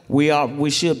 We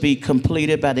should be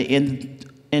completed by the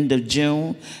end of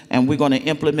June, and we're going to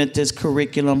implement this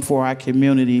curriculum for our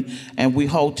community, and we're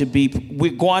going to be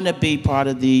part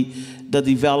of the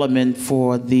development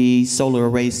for the solar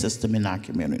array system in our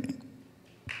community.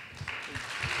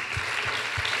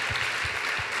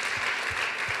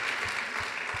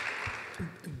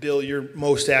 Bill, you're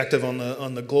most active on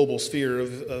the global sphere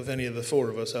of any of the four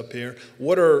of us up here.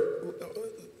 What are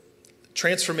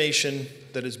transformation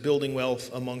that is building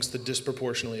wealth amongst the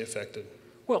disproportionately affected?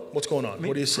 Well, what's going on?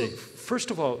 What do you see?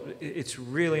 First of all, it's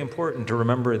really important to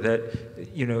remember that,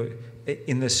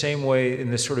 in the same way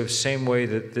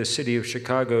that the city of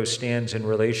Chicago stands in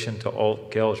relation to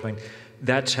alt-Gales,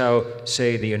 that's how,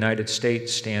 say, the United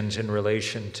States stands in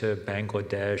relation to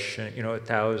Bangladesh,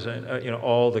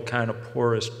 all the kind of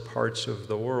poorest parts of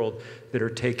the world that are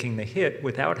taking the hit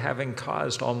without having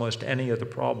caused almost any of the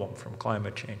problem from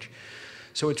climate change.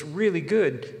 So it's really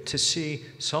good to see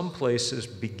some places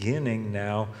beginning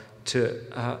now to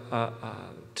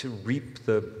reap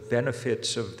the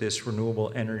benefits of this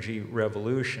renewable energy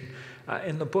revolution.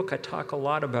 In the book, I talk a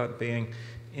lot about being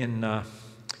in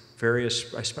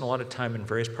I spent a lot of time in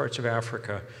various parts of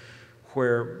Africa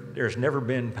where there's never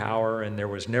been power, and there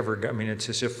was never, it's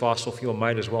as if fossil fuel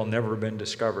might as well never have been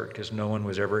discovered, because no one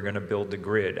was ever going to build the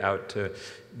grid out to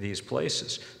these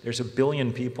places. There's 1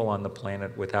 billion people on the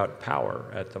planet without power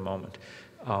at the moment.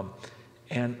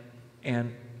 And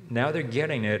now they're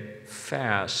getting it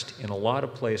fast in a lot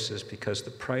of places because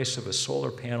the price of a solar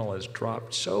panel has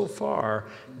dropped so far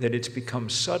that it's become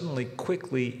suddenly,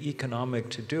 quickly economic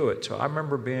to do it. So I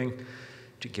remember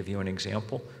to give you an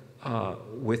example,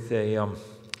 with a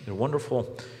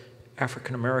wonderful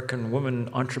African-American woman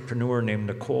entrepreneur named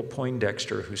Nicole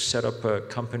Poindexter, who set up a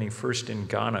company first in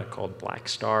Ghana called Black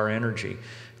Star Energy.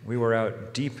 We were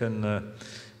out deep in the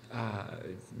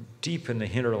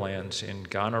hinterlands in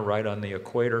Ghana, right on the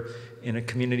equator, in a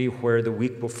community where the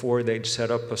week before they'd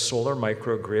set up a solar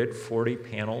microgrid, 40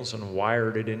 panels, and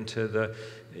wired it into the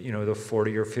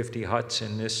 40 or 50 huts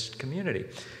in this community.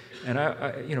 And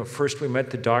first we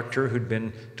met the doctor who'd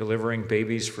been delivering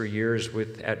babies for years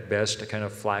with, at best, a kind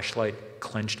of flashlight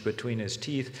clenched between his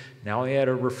teeth. Now he had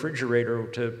a refrigerator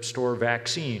to store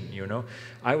vaccine,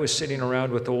 I was sitting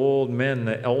around with the old men,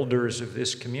 the elders of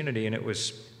this community, and it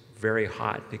was very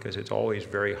hot, because it's always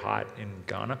very hot in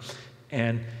Ghana.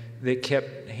 And they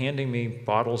kept handing me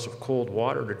bottles of cold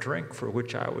water to drink, for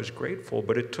which I was grateful.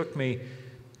 But it took me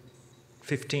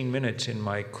 15 minutes in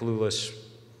my clueless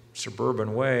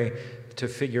suburban way to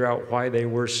figure out why they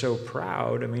were so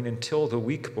proud. I mean, until the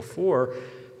week before,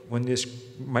 when this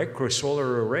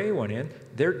micro-solar array went in,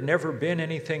 there'd never been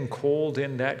anything cold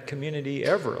in that community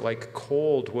ever. Like,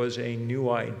 cold was a new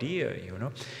idea, you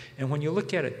know? And when you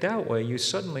look at it that way, you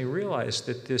suddenly realize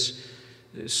that this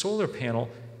solar panel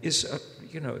is,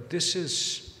 this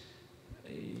is,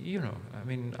 I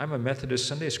mean, I'm a Methodist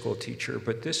Sunday school teacher,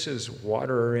 but this is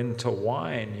water into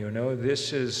wine, you know?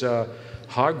 This is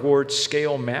Hogwarts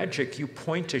scale magic. You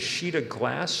point a sheet of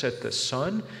glass at the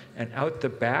sun, and out the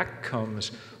back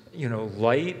comes,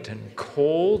 light and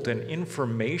cold and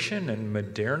information and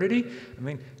modernity. I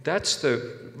mean, that's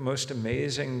the most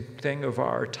amazing thing of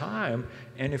our time.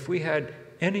 And if we had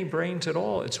any brains at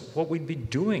all, it's what we'd be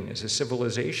doing as a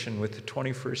civilization with the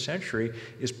 21st century,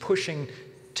 is pushing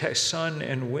sun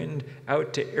and wind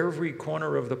out to every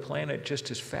corner of the planet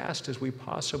just as fast as we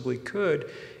possibly could.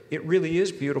 It really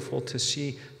is beautiful to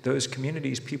see those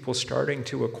communities, people starting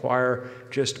to acquire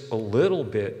just a little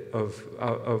bit of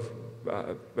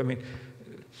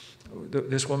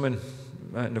this woman,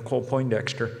 Nicole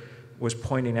Poindexter, was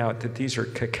pointing out that these are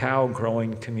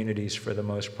cacao-growing communities for the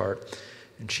most part.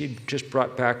 And she just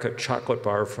brought back a chocolate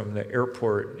bar from the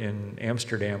airport in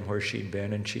Amsterdam where she'd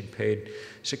been, and she'd paid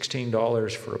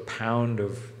 $16 for a pound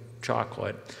of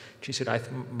chocolate. She said,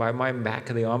 by my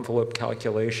back-of-the-envelope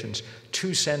calculations,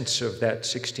 2 cents of that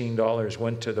 $16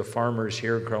 went to the farmers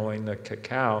here growing the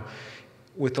cacao.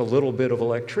 With a little bit of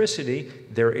electricity,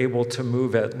 they're able to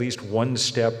move at least one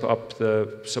step up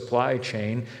the supply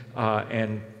chain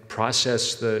and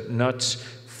process the nuts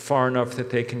far enough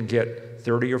that they can get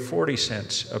 30 or 40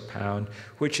 cents a pound,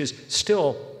 which is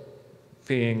still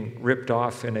being ripped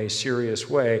off in a serious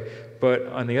way. But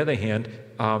on the other hand,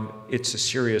 it's a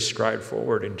serious stride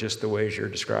forward in just the ways you're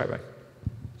describing.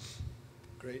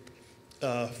 Great.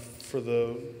 For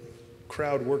the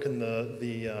crowd working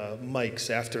the mics,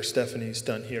 after Stephanie's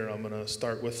done here, I'm going to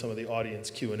start with some of the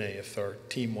audience Q&A if our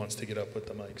team wants to get up with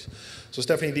the mics. So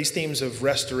Stephanie, these themes of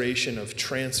restoration, of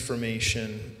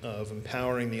transformation, of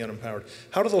empowering the unempowered,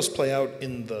 how do those play out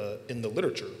in the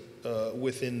literature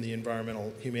within the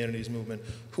environmental humanities movement?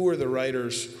 Who are the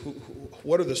writers?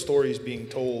 What are the stories being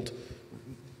told,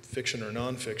 fiction or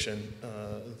nonfiction,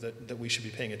 that we should be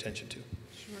paying attention to?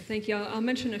 Sure, thank you. I'll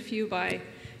mention a few by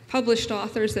published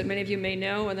authors that many of you may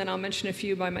know, and then I'll mention a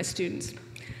few by my students.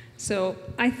 So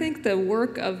I think the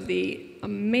work of the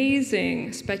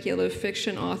amazing speculative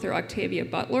fiction author Octavia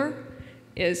Butler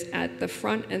is at the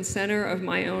front and center of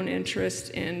my own interest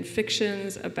in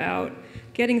fictions about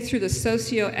getting through the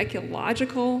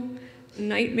socio-ecological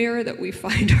nightmare that we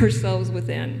find ourselves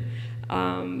within.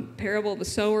 Parable of the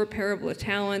Sower, Parable of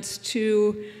Talents,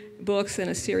 2 books in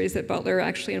a series that Butler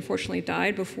actually unfortunately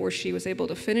died before she was able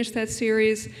to finish that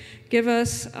series, give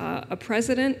us a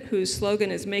president whose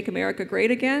slogan is "Make America Great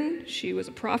Again." She was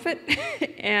a prophet.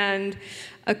 And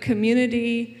a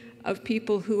community of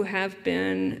people who have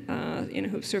been,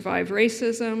 who've survived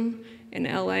racism in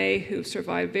LA, who've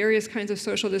survived various kinds of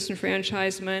social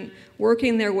disenfranchisement,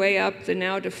 working their way up the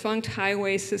now defunct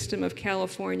highway system of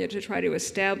California to try to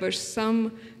establish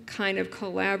some kind of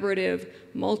collaborative,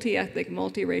 multi-ethnic,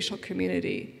 multiracial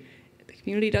community. The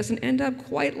community doesn't end up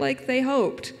quite like they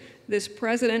hoped. This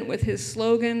president, with his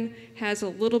slogan, has a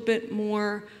little bit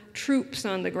more troops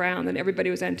on the ground than everybody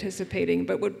was anticipating.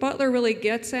 But what Butler really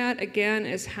gets at, again,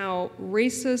 is how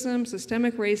racism,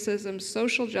 systemic racism,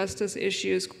 social justice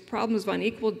issues, problems of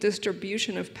unequal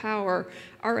distribution of power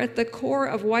are at the core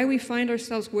of why we find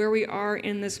ourselves where we are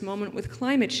in this moment with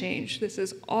climate change. This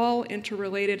is all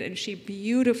interrelated, and she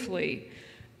beautifully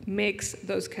makes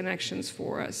those connections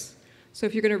for us. So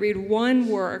if you're going to read one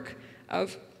work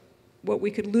of what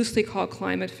we could loosely call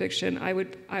climate fiction, I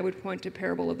would point to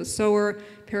Parable of the Sower.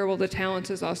 Parable of the Talents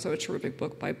is also a terrific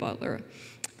book by Butler.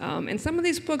 And some of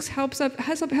these books help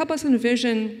us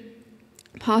envision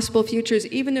possible futures,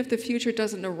 even if the future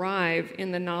doesn't arrive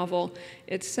in the novel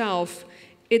itself.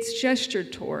 It's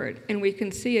gestured toward, and we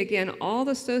can see, again, all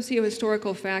the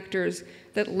socio-historical factors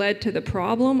that led to the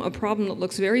problem, a problem that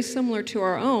looks very similar to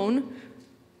our own,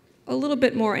 a little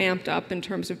bit more amped up in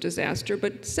terms of disaster,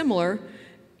 but similar.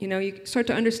 You start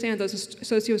to understand those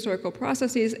socio-historical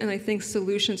processes, and I think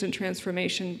solutions and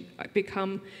transformation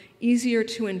become easier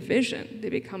to envision. They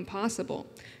become possible.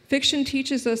 Fiction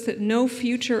teaches us that no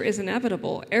future is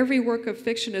inevitable. Every work of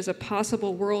fiction is a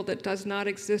possible world that does not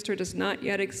exist or does not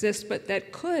yet exist, but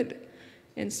that could,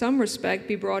 in some respect,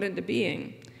 be brought into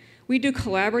being. We do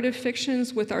collaborative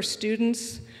fictions with our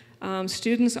students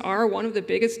Students are one of the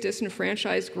biggest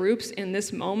disenfranchised groups in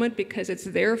this moment because it's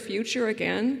their future,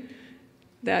 again,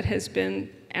 that has been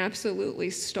absolutely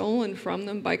stolen from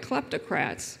them by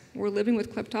kleptocrats. We're living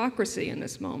with kleptocracy in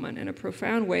this moment in a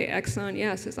profound way. Exxon,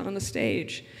 yes, is on the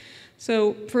stage.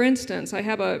 So, for instance, I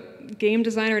have a game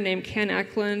designer named Ken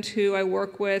Eklund who I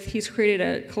work with. He's created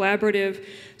a collaborative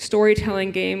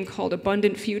storytelling game called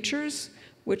Abundant Futures,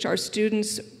 which our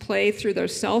students play through their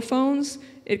cell phones.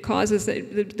 It causes,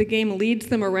 the game leads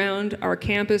them around our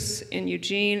campus in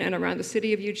Eugene and around the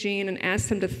city of Eugene and asks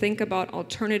them to think about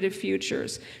alternative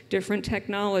futures, different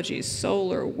technologies,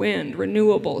 solar, wind,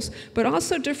 renewables, but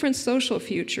also different social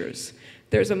futures.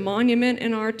 There's a monument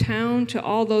in our town to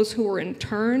all those who were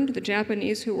interned, the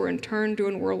Japanese who were interned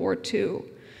during World War II.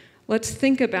 Let's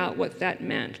think about what that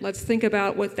meant. Let's think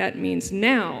about what that means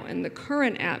now in the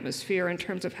current atmosphere in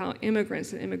terms of how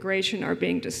immigrants and immigration are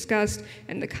being discussed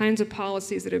and the kinds of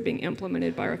policies that are being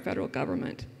implemented by our federal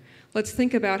government. Let's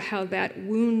think about how that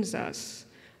wounds us.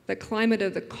 The climate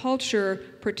of the culture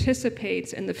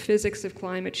participates in the physics of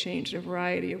climate change in a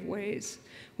variety of ways.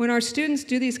 When our students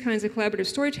do these kinds of collaborative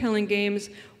storytelling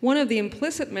games, one of the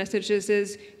implicit messages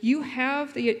is you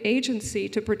have the agency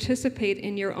to participate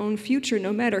in your own future,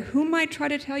 no matter who might try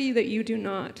to tell you that you do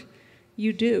not.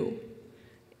 You do.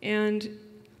 And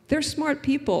they're smart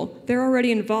people. They're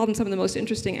already involved in some of the most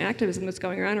interesting activism that's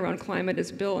going around climate,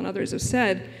 as Bill and others have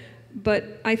said.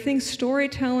 But I think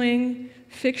storytelling,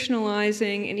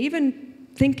 fictionalizing, and even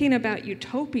thinking about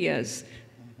utopias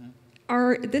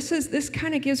this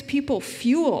kind of gives people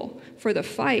fuel for the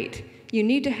fight. You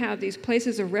need to have these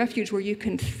places of refuge where you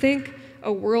can think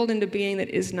a world into being that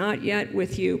is not yet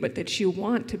with you, but that you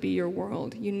want to be your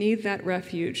world. You need that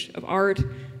refuge of art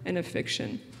and of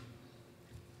fiction.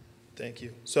 Thank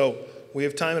you. So we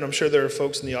have time, and I'm sure there are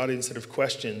folks in the audience that have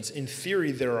questions. In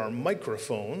theory, there are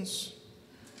microphones,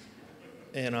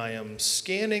 and I am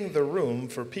scanning the room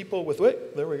for people with,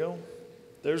 wait, there we go.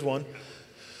 There's one.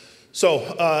 So,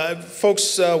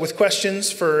 folks with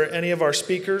questions for any of our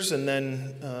speakers, and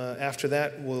then after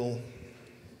that, we'll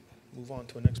move on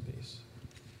to the next piece.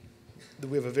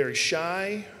 We have a very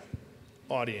shy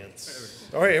audience.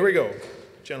 All right, here we go,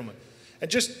 gentlemen.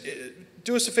 And just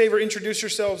do us a favor, introduce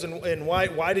yourselves and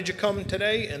why did you come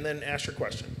today, and then ask your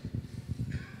question.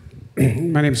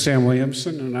 My name is Sam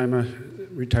Williamson, and I'm a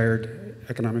retired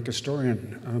economic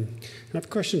historian. I have a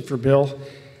question for Bill.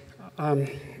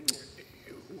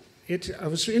 It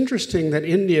was interesting that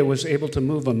India was able to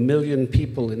move 1 million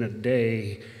people in a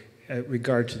day in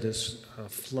regard to this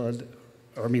flood,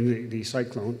 or I mean the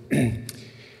cyclone.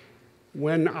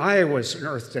 When I was in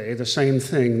Earth Day, the same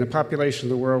thing. The population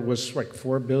of the world was like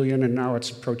 4 billion, and now it's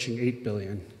approaching 8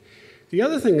 billion. The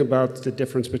other thing about the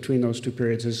difference between those two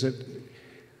periods is that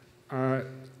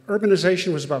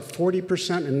urbanization was about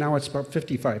 40%, and now it's about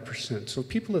 55%. So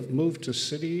people have moved to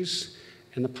cities,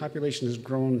 and the population has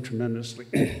grown tremendously.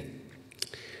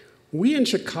 We in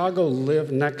Chicago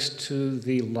live next to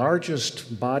the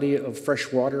largest body of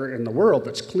fresh water in the world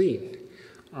that's clean.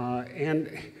 And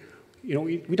you know,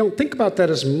 we don't think about that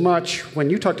as much when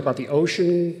you talked about the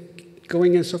ocean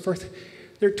going and so forth.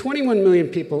 There are 21 million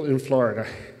people in Florida.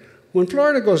 When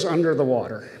Florida goes under the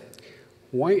water,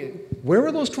 where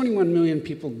will those 21 million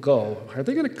people go? Are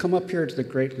they going to come up here to the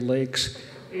Great Lakes?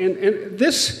 And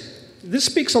this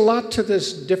speaks a lot to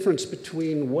this difference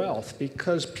between wealth,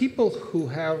 because people who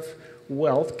have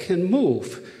wealth can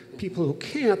move. People who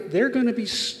can't, they're going to be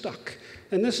stuck.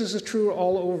 And this is true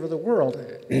all over the world.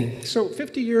 So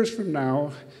 50 years from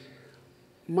now,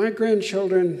 my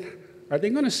grandchildren, are they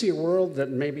going to see a world that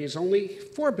maybe is only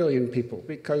 4 billion people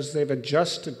because they've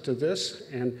adjusted to this?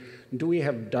 And do we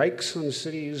have dikes on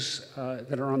cities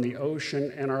that are on the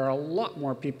ocean, and are a lot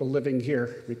more people living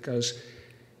here? Because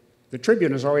the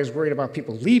Tribune is always worried about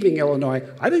people leaving Illinois.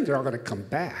 I think they're all going to come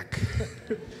back.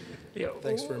 Yeah,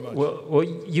 thanks very much. Well,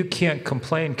 you can't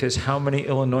complain, because how many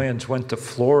Illinoisans went to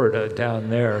Florida down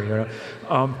there? You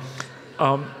know,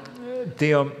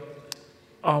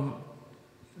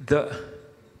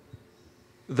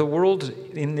 the world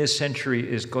in this century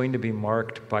is going to be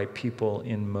marked by people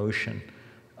in motion,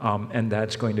 and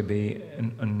that's going to be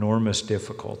an enormous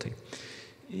difficulty.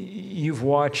 You've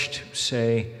watched,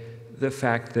 say, the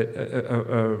fact that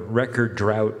a record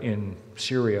drought in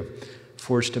Syria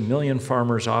forced 1 million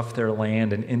farmers off their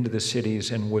land and into the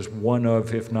cities, and was one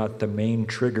of, if not the main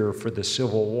trigger for the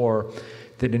civil war,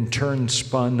 that in turn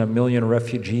spun 1 million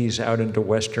refugees out into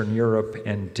Western Europe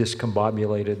and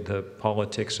discombobulated the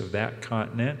politics of that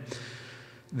continent.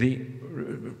 The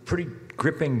pretty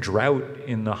gripping drought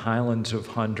in the highlands of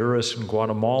Honduras and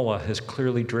Guatemala has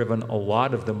clearly driven a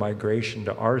lot of the migration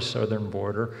to our southern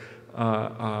border.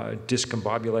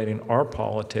 discombobulating our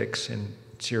politics in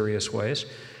serious ways.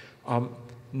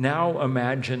 Now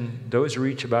imagine, those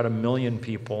reach about 1 million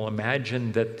people.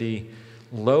 Imagine that the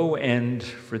low end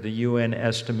for the UN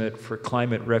estimate for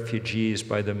climate refugees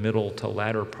by the middle to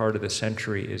latter part of the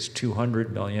century is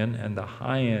 200 million, and the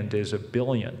high end is 1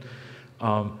 billion.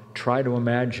 Try to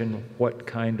imagine what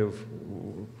kind of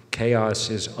chaos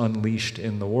is unleashed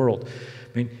in the world.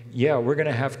 I mean, yeah, we're going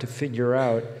to have to figure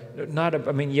out,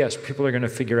 yes, people are going to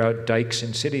figure out dikes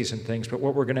in cities and things, but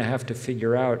what we're going to have to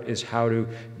figure out is how to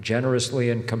generously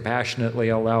and compassionately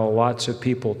allow lots of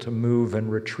people to move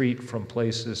and retreat from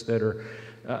places that are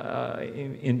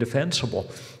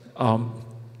indefensible.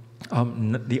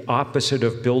 The opposite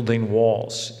of building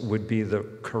walls would be the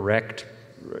correct,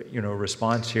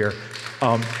 response here.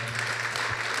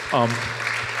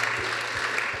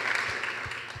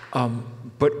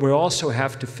 But we also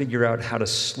have to figure out how to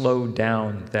slow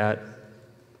down that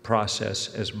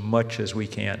process as much as we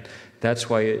can. That's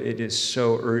why it is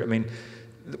so urgent. I mean,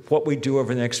 what we do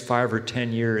over the next 5 or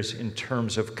 10 years in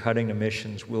terms of cutting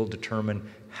emissions will determine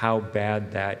how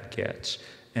bad that gets.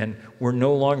 And we're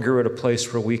no longer at a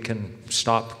place where we can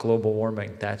stop global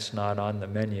warming. That's not on the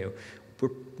menu. We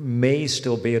may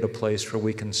still be at a place where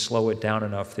we can slow it down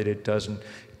enough that it doesn't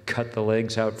cut the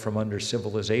legs out from under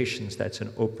civilizations. That's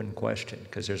an open question,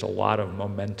 because there's a lot of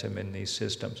momentum in these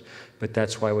systems. But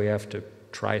that's why we have to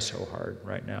try so hard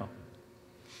right now.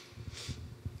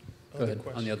 Go ahead,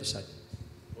 on the other side.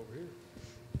 Over here.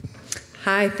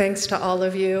 Hi, thanks to all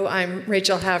of you. I'm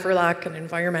Rachel Haverlock, an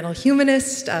environmental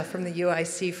humanist from the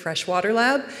UIC Freshwater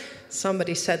Lab.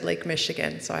 Somebody said Lake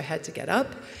Michigan, so I had to get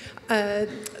up.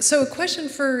 So a question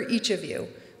for each of you.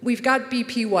 We've got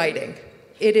BP Whiting.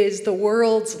 It is the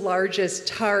world's largest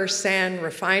tar sand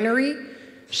refinery.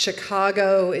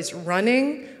 Chicago is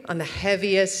running on the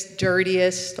heaviest,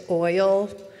 dirtiest oil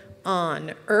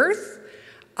on Earth.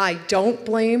 I don't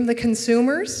blame the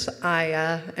consumers. I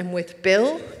am with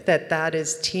Bill that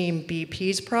is Team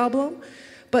BP's problem.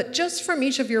 But just from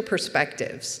each of your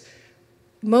perspectives,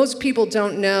 most people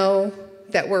don't know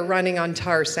that we're running on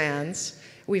tar sands.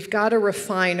 We've got a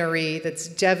refinery that's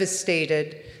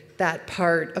devastated that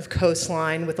part of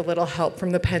coastline with a little help from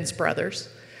the Pence brothers.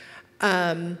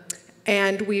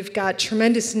 And we've got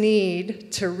tremendous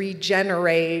need to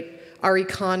regenerate our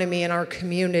economy and our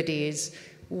communities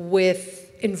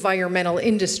with environmental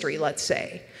industry, let's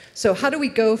say. So how do we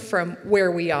go from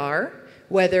where we are,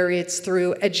 whether it's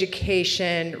through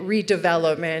education,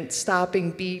 redevelopment,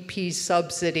 stopping BP's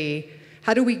subsidy,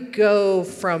 how do we go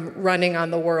from running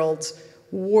on the world's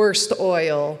worst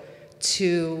oil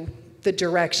to the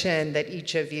direction that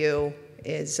each of you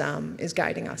is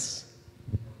guiding us?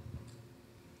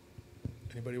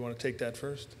 Anybody want to take that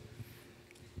first?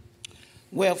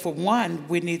 Well, for one,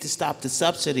 we need to stop the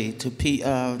subsidy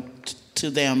to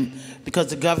them,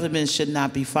 because the government should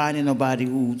not be finding nobody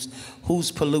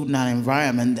who's polluting our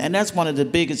environment. And that's one of the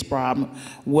biggest problems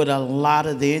with a lot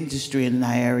of the industry in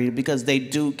our area, because they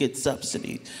do get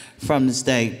subsidies from the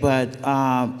state. But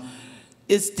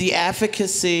it's the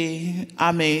advocacy.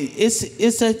 I mean,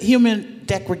 it's a human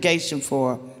degradation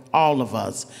for all of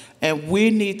us. And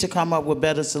we need to come up with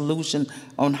better solutions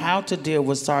on how to deal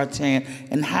with sartan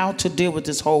and how to deal with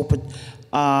this whole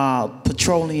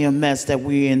petroleum mess that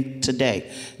we're in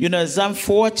today. You know, it's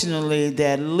unfortunately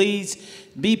that at least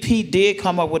BP did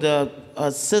come up with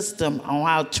a system on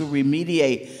how to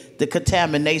remediate the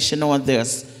contamination on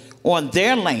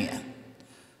their land.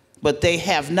 But they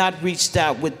have not reached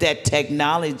out with that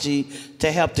technology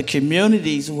to help the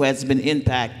communities who has been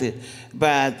impacted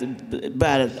by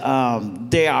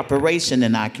their operation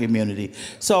in our community.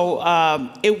 So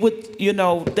it would, you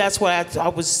know, that's what I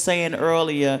was saying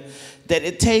earlier, that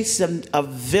it takes a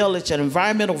village, an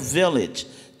environmental village,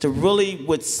 to really,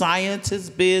 with scientists,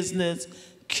 business,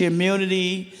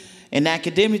 community, and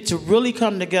academics, to really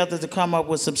come together to come up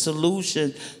with some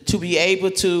solutions to be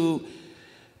able to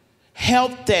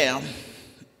help them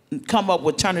come up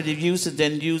with alternative uses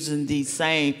than using the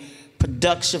same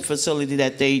production facility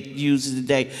that they use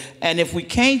today. And if we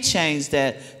can't change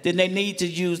that, then they need to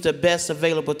use the best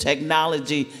available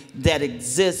technology that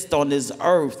exists on this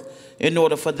earth in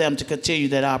order for them to continue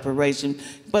that operation.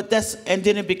 But and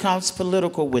then it becomes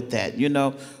political with that, you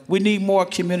know. We need more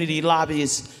community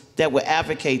lobbyists that will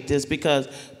advocate this, because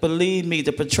believe me,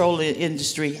 the petroleum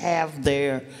industry have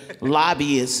their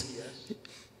lobbyists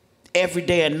every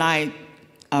day and night,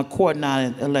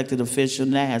 coordinated elected official,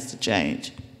 and that has to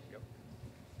change.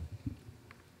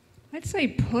 I'd say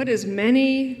put as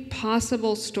many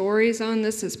possible stories on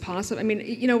this as possible. I mean,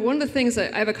 you know, one of the things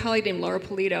that I have a colleague named Laura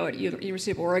Polito at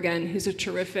University of Oregon, who's a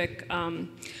terrific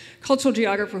cultural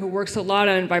geographer who works a lot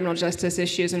on environmental justice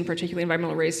issues, and particularly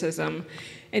environmental racism.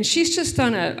 And she's just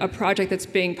done a project that's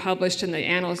being published in the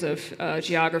Annals of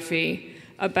Geography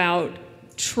about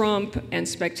Trump and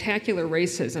spectacular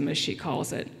racism, as she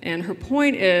calls it. And her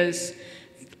point is,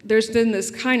 there's been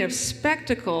this kind of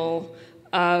spectacle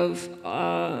of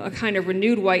a kind of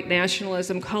renewed white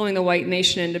nationalism, calling the white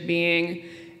nation into being.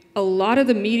 A lot of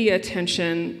the media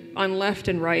attention on left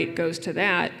and right goes to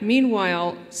that.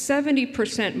 Meanwhile,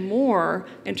 70% more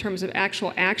in terms of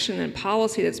actual action and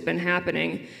policy that's been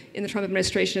happening in the Trump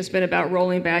administration has been about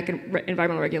rolling back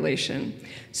environmental regulation.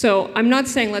 So I'm not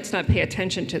saying let's not pay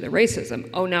attention to the racism,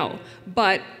 oh no,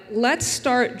 but let's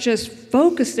start just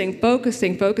focusing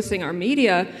our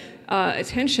media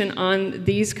attention on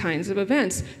these kinds of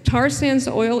events. Tar sands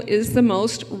oil is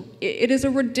it is a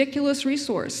ridiculous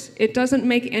resource. It doesn't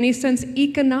make any sense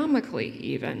economically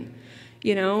even,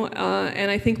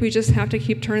 and I think we just have to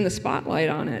keep turning the spotlight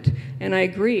on it. And I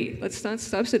agree, let's not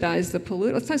subsidize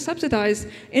let's not subsidize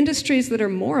industries that are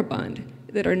moribund,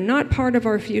 that are not part of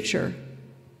our future.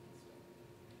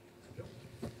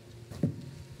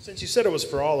 Since you said it was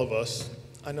for all of us,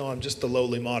 I know I'm just the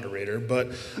lowly moderator,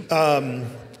 but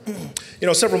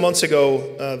several months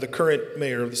ago, the current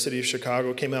mayor of the city of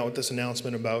Chicago came out with this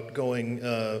announcement about going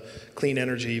clean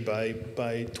energy by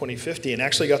 2050, and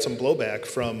actually got some blowback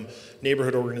from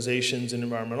neighborhood organizations and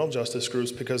environmental justice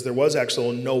groups because there was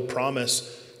actually no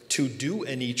promise to do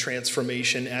any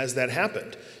transformation as that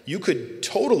happened. You could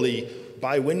totally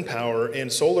buy wind power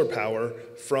and solar power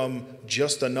from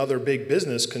just another big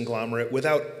business conglomerate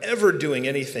without ever doing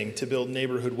anything to build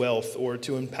neighborhood wealth or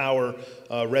to empower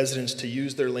residents to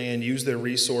use their land, use their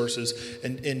resources,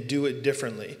 and do it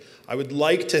differently. I would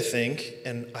like to think,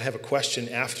 and I have a question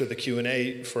after the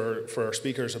Q&A for our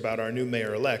speakers about our new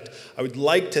mayor-elect, I would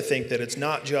like to think that it's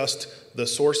not just the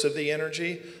source of the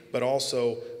energy, but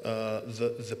also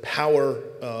the power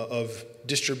of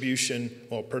distribution,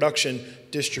 production,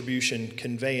 distribution,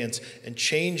 conveyance, and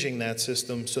changing that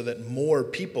system so that more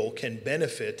people can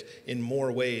benefit in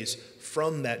more ways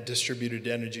from that distributed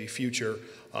energy future.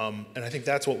 And I think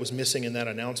that's what was missing in that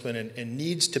announcement and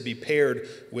needs to be paired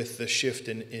with the shift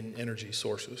in energy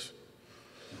sources.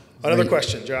 Another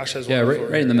question. Josh has one. Yeah,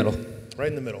 right in the middle. Right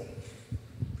in the middle.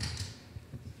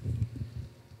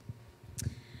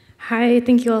 Hi,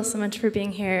 thank you all so much for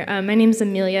being here. My name is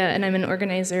Amelia, and I'm an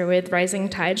organizer with Rising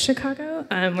Tide Chicago.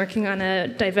 I'm working on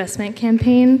a divestment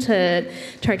campaign to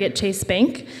target Chase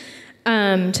Bank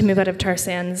to move out of tar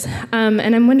sands. And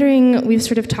I'm wondering, we've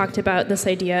sort of talked about this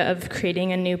idea of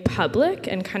creating a new public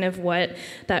and kind of what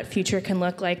that future can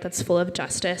look like that's full of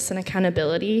justice and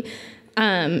accountability.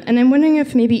 And I'm wondering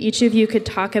if maybe each of you could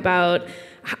talk about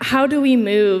how do we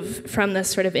move from this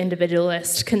sort of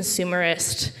individualist,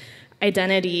 consumerist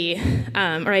identity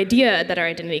or idea that our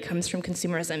identity comes from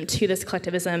consumerism to this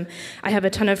collectivism. I have a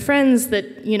ton of friends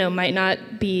that might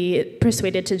not be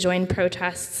persuaded to join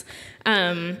protests.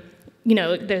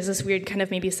 There's this weird kind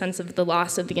of maybe sense of the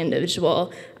loss of the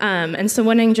individual. And so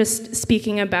wondering, just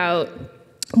speaking about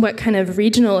what kind of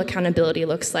regional accountability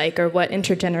looks like or what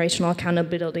intergenerational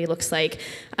accountability looks like,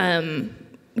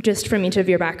 just from each of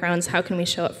your backgrounds, how can we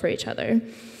show up for each other?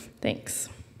 Thanks.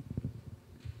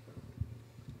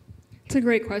 It's a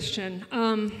great question.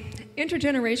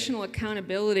 Intergenerational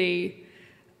accountability,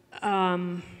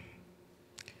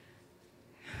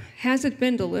 has it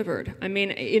been delivered? I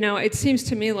mean, it seems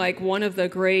to me like one of the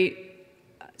great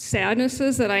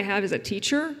sadnesses that I have as a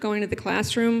teacher going to the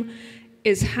classroom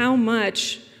is how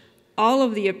much all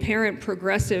of the apparent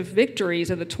progressive victories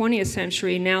of the 20th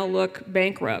century now look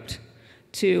bankrupt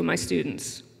to my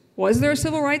students. Was there a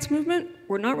civil rights movement?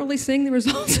 We're not really seeing the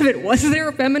results of it. Was there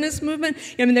a feminist movement?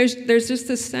 I mean, there's just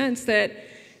this sense that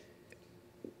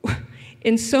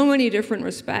in so many different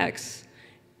respects,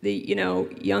 the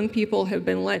young people have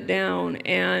been let down,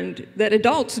 and that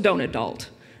adults don't adult.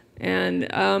 And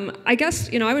I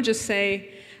guess I would just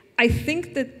say, I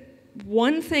think that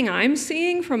one thing I'm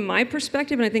seeing from my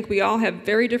perspective, and I think we all have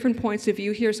very different points of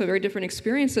view here, so very different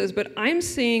experiences, but I'm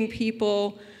seeing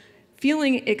people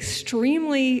feeling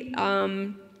extremely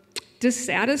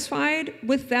dissatisfied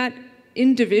with that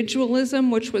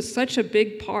individualism, which was such a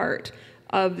big part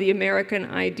of the American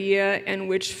idea and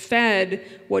which fed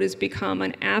what has become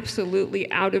an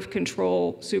absolutely out of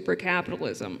control super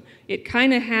capitalism. It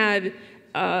kind of had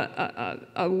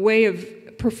a way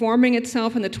of performing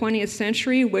itself in the 20th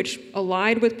century, which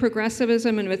allied with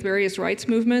progressivism and with various rights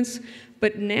movements,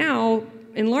 but now,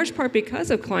 in large part because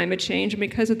of climate change and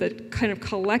because of the kind of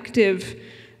collective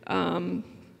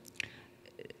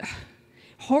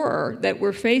horror that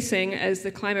we're facing as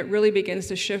the climate really begins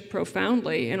to shift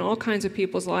profoundly and all kinds of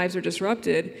people's lives are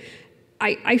disrupted,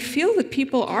 I feel that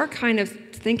people are kind of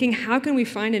thinking, how can we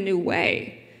find a new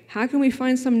way? How can we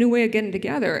find some new way of getting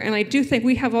together? And I do think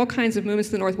we have all kinds of movements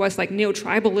in the Northwest, like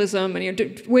neo-tribalism,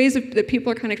 and ways that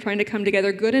people are kind of trying to come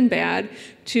together, good and bad,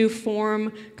 to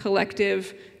form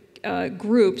collective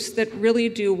groups that really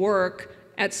do work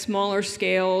at smaller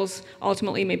scales,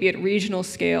 ultimately maybe at regional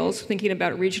scales, thinking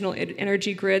about regional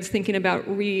energy grids, thinking about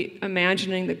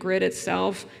reimagining the grid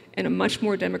itself in a much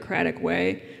more democratic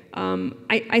way.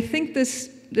 I think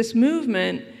this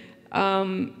movement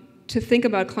to think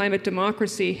about climate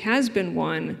democracy has been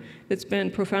one that's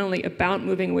been profoundly about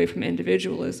moving away from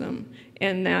individualism,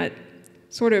 and that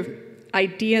sort of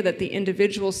idea that the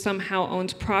individual somehow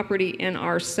owns property in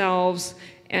ourselves,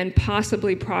 and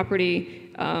possibly property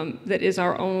that is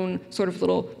our own sort of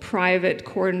little private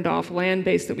cordoned off land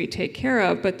base that we take care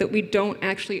of, but that we don't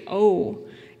actually owe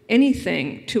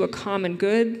anything to a common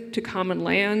good, to common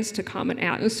lands, to common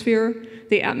atmosphere.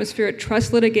 The atmospheric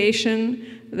trust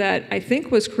litigation that I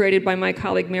think was created by my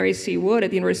colleague Mary C. Wood at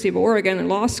the University of Oregon in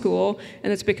law school,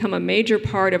 and it's become a major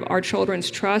part of our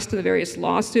children's trust in the various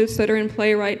lawsuits that are in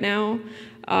play right now.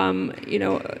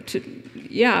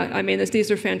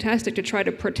 These are fantastic to try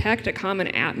to protect a common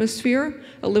atmosphere,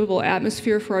 a livable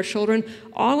atmosphere for our children.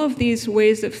 All of these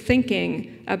ways of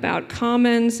thinking about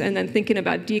commons and then thinking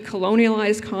about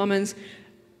decolonialized commons,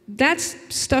 that's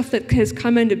stuff that has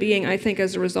come into being, I think,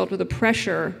 as a result of the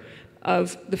pressure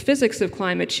of the physics of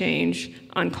climate change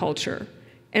on culture.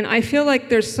 And I feel like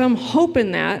there's some hope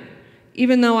in that,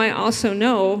 even though I also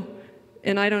know,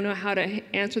 and I don't know how to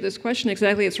answer this question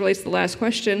exactly, it relates to the last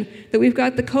question, that we've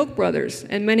got the Koch brothers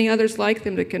and many others like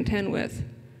them to contend with.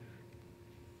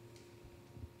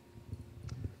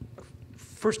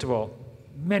 First of all,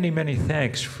 many, many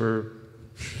thanks for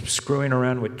screwing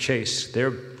around with Chase.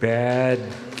 They're bad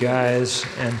guys,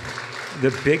 and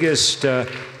the biggest,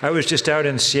 I was just out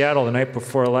in Seattle the night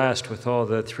before last with all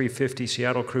the 350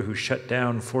 Seattle crew who shut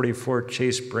down 44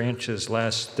 Chase branches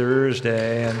last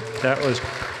Thursday, and that was,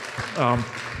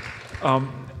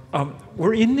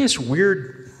 we're in this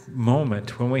weird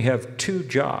moment when we have two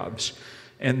jobs,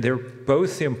 and they're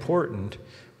both important.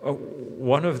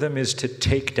 One of them is to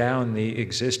take down the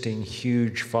existing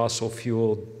huge fossil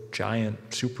fuel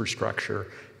giant superstructure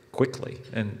quickly,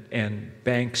 and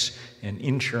banks and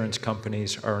insurance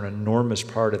companies are an enormous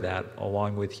part of that,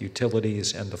 along with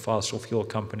utilities and the fossil fuel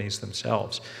companies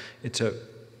themselves. It's a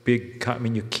big,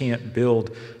 you can't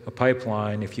build a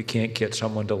pipeline if you can't get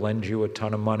someone to lend you a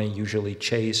ton of money, usually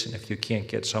Chase, and if you can't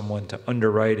get someone to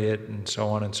underwrite it, and so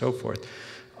on and so forth.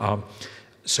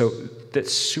 So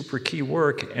that's super key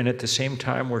work, and at the same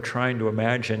time we're trying to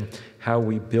imagine how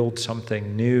we build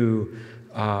something new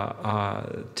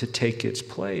to take its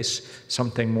place,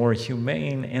 something more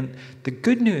humane. And the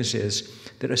good news is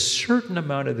that a certain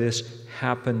amount of this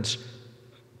happens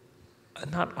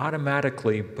not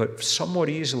automatically, but somewhat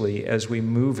easily as we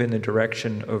move in the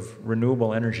direction of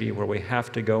renewable energy where we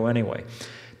have to go anyway.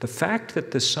 The fact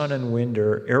that the sun and wind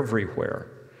are everywhere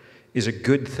is a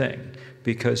good thing,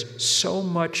 because so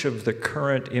much of the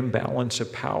current imbalance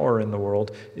of power in the world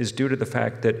is due to the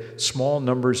fact that small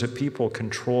numbers of people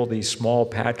control these small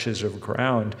patches of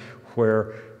ground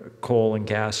where coal and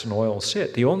gas and oil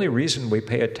sit. The only reason we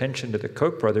pay attention to the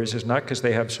Koch brothers is not because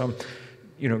they have some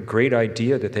great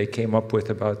idea that they came up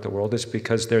with about the world. It's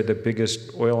because they're the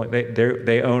biggest oil,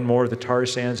 they own more of the tar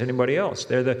sands than anybody else.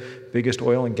 They're the biggest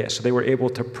oil and gas. So they were able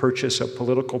to purchase a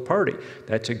political party.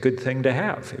 That's a good thing to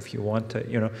have if you want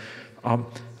to,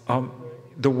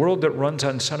 the world that runs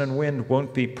on sun and wind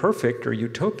won't be perfect or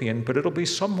utopian, but it'll be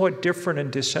somewhat different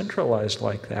and decentralized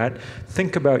like that.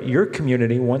 Think about your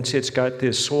community once it's got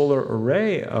this solar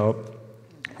array up,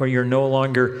 where you're no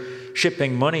longer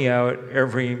shipping money out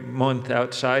every month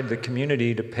outside the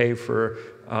community to pay for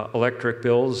electric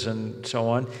bills and so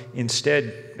on.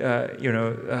 Instead,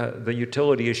 the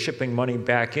utility is shipping money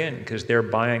back in because they're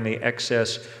buying the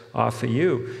excess off of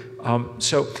you.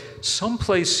 So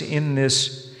someplace in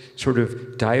this sort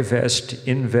of divest,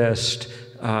 invest,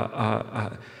 but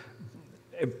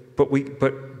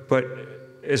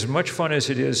as much fun as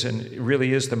it is, and it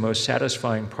really is the most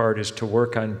satisfying part, is to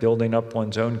work on building up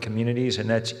one's own communities, and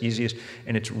that's easiest,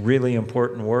 and it's really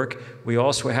important work. We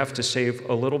also have to save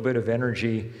a little bit of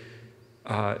energy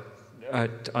to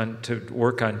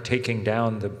work on taking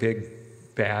down the big,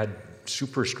 bad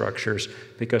superstructures,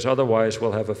 because otherwise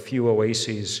we'll have a few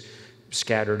oases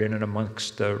scattered in and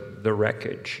amongst the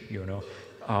wreckage,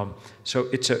 So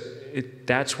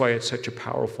that's why it's such a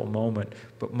powerful moment.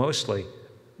 But mostly,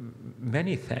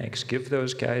 many thanks. Give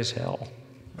those guys hell.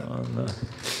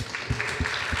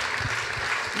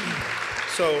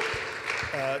 So,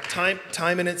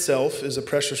 time in itself is a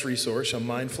precious resource. I'm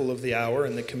mindful of the hour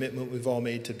and the commitment we've all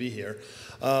made to be here.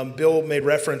 Bill made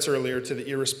reference earlier to the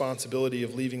irresponsibility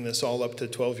of leaving this all up to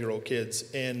 12-year-old kids.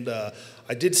 And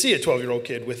I did see a 12-year-old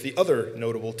kid with the other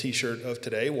notable t-shirt of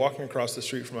today walking across the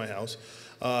street from my house.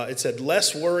 It said,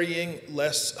 "Less worrying,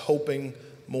 less hoping,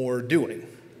 more doing."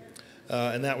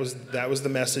 And that was the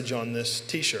message on this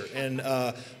t-shirt. And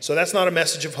so that's not a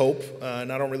message of hope,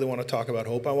 and I don't really want to talk about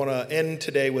hope. I want to end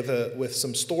today with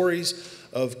some stories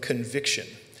of conviction.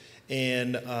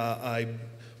 And I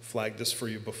flagged this for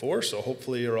you before, so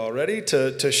hopefully you're all ready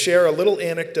to share a little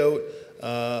anecdote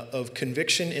of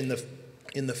conviction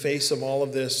in the face of all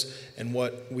of this and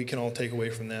what we can all take away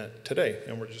from that today.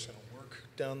 And we're just going to work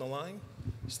down the line.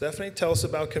 Stephanie, tell us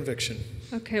about conviction.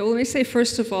 Okay, well, let me say,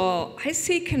 first of all, I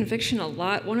see conviction a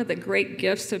lot. One of the great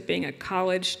gifts of being a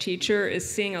college teacher is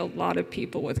seeing a lot of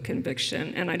people with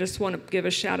conviction. And I just want to give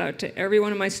a shout out to every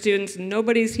one of my students.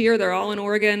 Nobody's here, they're all in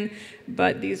Oregon,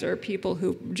 but these are people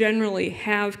who generally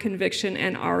have conviction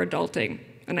and are adulting.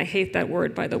 And I hate that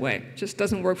word, by the way. It just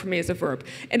doesn't work for me as a verb.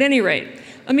 At any rate,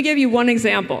 let me give you one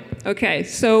example. Okay,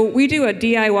 so we do a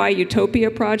DIY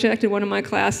utopia project in one of my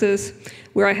classes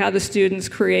where I have the students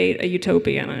create a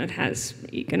utopia, and it has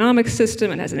an economic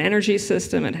system, it has an energy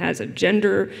system, it has a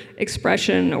gender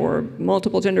expression or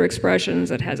multiple gender expressions,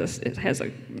 it has a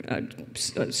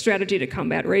strategy to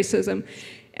combat racism.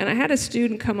 And I had a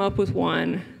student come up with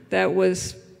one that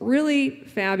was really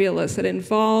fabulous. It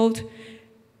involved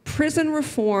prison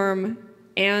reform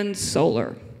and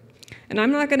solar. And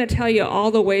I'm not going to tell you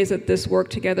all the ways that this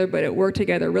worked together, but it worked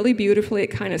together really beautifully. It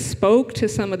kind of spoke to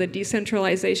some of the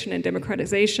decentralization and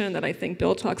democratization that I think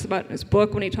Bill talks about in his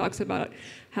book when he talks about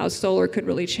how solar could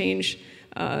really change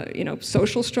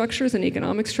social structures and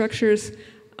economic structures.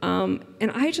 And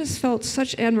I just felt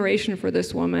such admiration for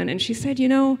this woman. And she said,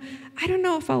 I don't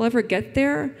know if I'll ever get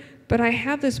there, but I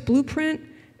have this blueprint,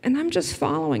 and I'm just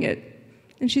following it.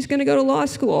 And she's going to go to law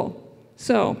school.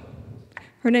 So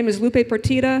her name is Lupe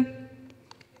Partida.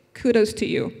 Kudos to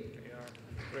you.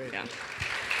 Great. Yeah.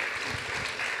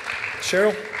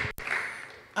 Cheryl?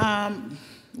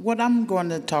 What I'm going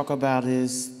to talk about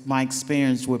is my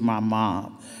experience with my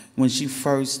mom when she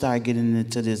first started getting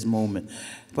into this movement.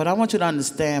 But I want you to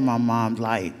understand my mom,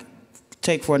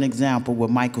 take for an example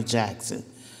with Michael Jackson.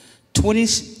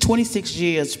 26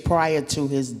 years prior to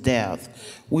his death,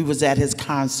 we was at his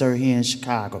concert here in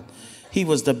Chicago. He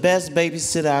was the best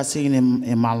babysitter I've seen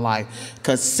in my life,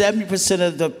 because 70%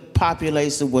 of the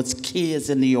population was kids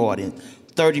in the audience,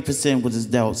 30% was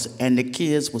adults, and the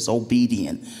kids was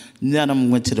obedient. None of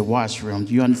them went to the washroom.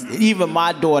 You understand? Even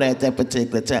my daughter at that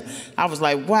particular time. I was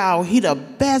like, wow, he the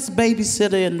best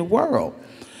babysitter in the world.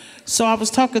 So I was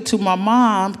talking to my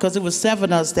mom, because it was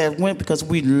 7 of us that went, because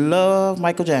we love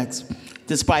Michael Jackson,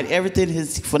 despite everything,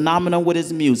 he's phenomenal with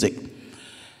his music.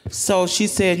 So she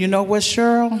said, you know what,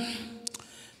 Cheryl?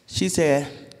 She said,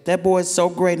 that boy is so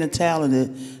great and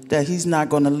talented that he's not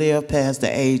going to live past the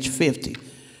age 50.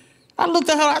 I looked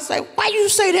at her, I said, why you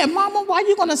say that, Mama? Why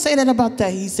you going to say that about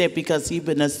that? He said, because he's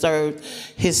been to serve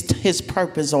his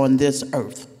purpose on this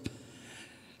earth.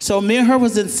 So me and her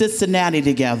was in Cincinnati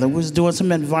together. We was doing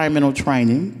some environmental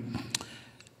training.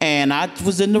 And I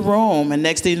was in the room, and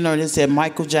next thing you know, they said,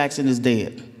 Michael Jackson is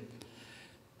dead.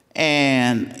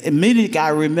 And immediately I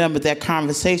remembered that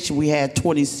conversation we had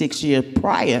 26 years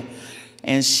prior.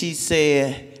 And she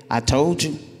said, I told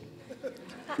you.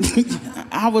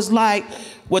 I was like,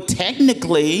 well,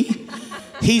 technically,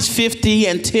 he's 50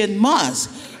 and 10 months.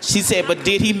 She said, but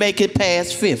did he make it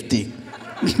past 50?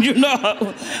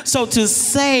 So to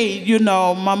say,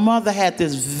 my mother had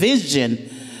this vision,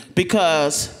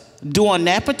 because during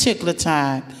that particular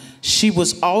time, she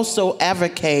was also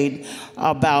advocating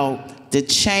about the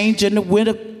change in the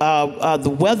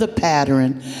weather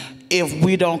pattern if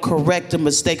we don't correct the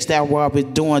mistakes that we're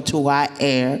doing to our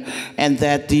air, and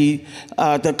that the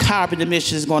carbon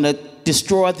emission is going to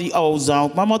destroy the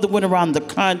ozone. My mother went around the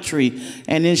country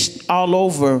and then all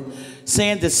over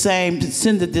sending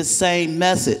the same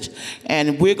message.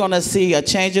 And we're going to see a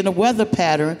change in the weather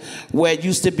pattern. Where it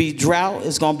used to be drought,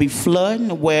 it's going to be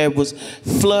flooding. Where it was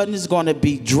flooding, is going to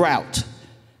be drought.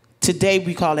 Today,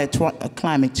 we call that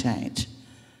climate change.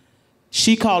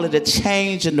 She called it a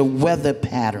change in the weather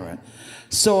pattern.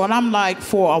 So, and I'm like,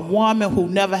 for a woman who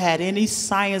never had any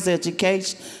science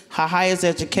education, her highest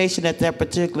education at that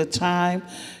particular time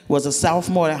was a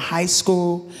sophomore in high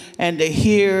school, and to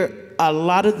hear a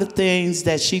lot of the things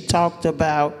that she talked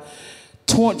about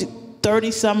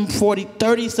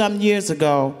 30-some years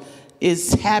ago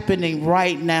is happening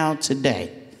right now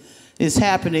today. is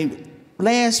happening.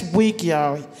 Last week,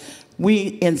 y'all,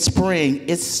 in spring,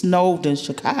 it snowed in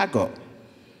Chicago.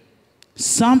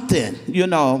 Something,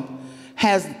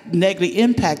 has negatively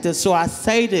impacted. So I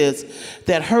say this,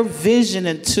 that her vision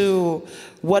into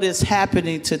what is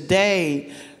happening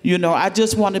today, I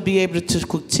just want to be able to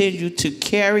continue to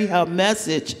carry her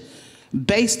message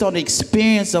based on the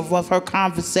experience of her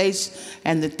conversation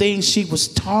and the things she was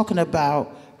talking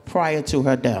about prior to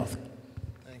her death.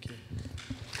 Thank you.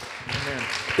 Amen.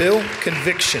 Bill,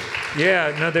 conviction.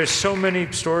 Yeah, no, there's so many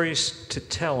stories to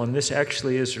tell, and this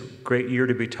actually is a great year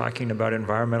to be talking about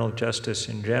environmental justice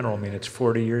in general. I mean, it's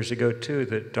 40 years ago, too,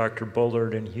 that Dr.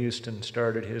 Bullard in Houston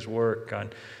started his work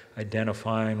on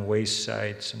identifying waste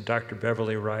sites, and Dr.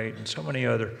 Beverly Wright, and so many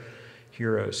other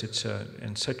heroes. It's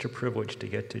and such a privilege to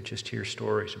get to just hear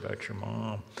stories about your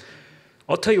mom.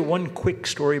 I'll tell you one quick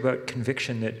story about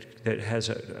conviction that has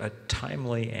a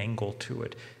timely angle to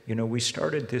it. We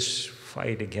started this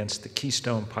fight against the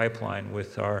Keystone Pipeline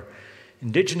with our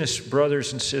indigenous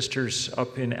brothers and sisters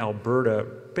up in Alberta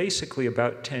basically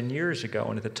about 10 years ago.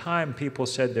 And at the time, people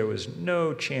said there was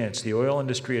no chance. The oil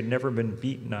industry had never been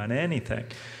beaten on anything.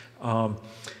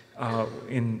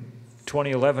 In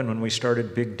 2011, when we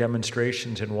started big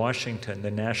demonstrations in Washington,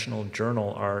 the National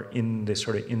Journal, the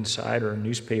sort of insider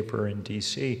newspaper in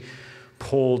DC,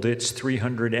 polled its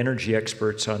 300 energy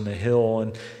experts on the Hill,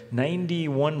 and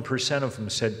 91% of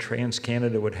them said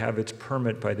TransCanada would have its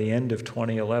permit by the end of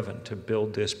 2011 to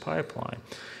build this pipeline.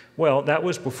 Well, that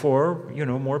was before,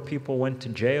 more people went to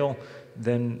jail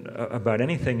than about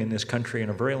anything in this country in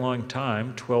a very long time,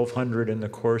 1,200 in the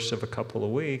course of a couple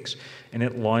of weeks, and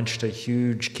it launched a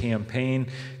huge campaign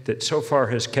that so far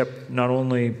has kept not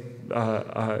only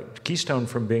Keystone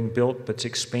from being built, but it's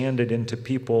expanded into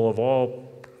people of all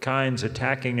kinds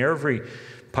attacking every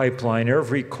pipeline,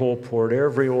 every coal port,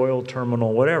 every oil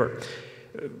terminal, whatever.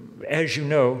 As you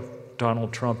know,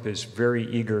 Donald Trump is very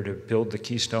eager to build the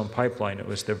Keystone Pipeline. It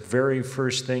was the very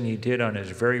first thing he did on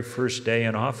his very first day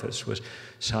in office was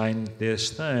sign this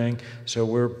thing. So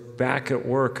we're back at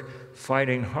work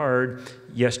fighting hard.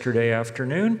 Yesterday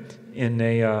afternoon, in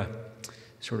a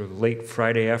sort of late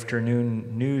Friday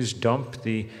afternoon news dump,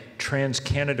 the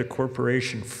TransCanada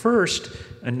Corporation first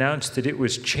announced that it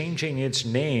was changing its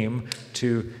name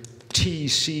to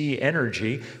TC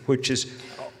Energy, which is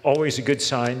always a good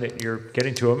sign that you're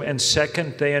getting to them. And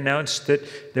second, they announced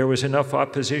that there was enough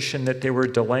opposition that they were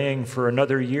delaying for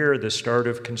another year the start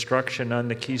of construction on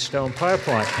the Keystone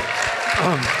Pipeline.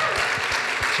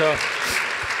 So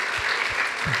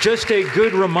just a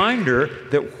good reminder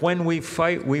that when we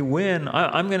fight, we win.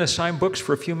 I'm going to sign books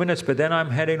for a few minutes, but then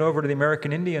I'm heading over to the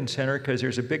American Indian Center because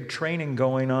there's a big training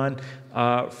going on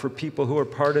for people who are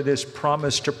part of this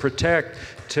promise to protect,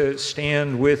 to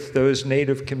stand with those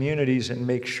Native communities and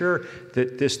make sure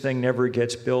that this thing never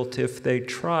gets built if they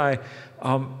try.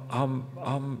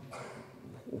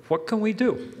 What can we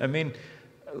do? I mean,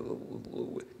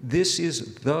 this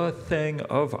is the thing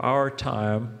of our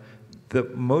time. The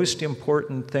most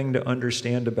important thing to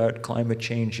understand about climate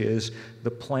change is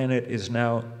the planet is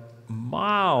now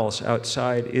miles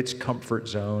outside its comfort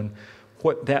zone.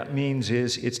 What that means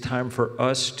is it's time for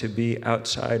us to be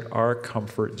outside our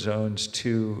comfort zones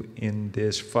too in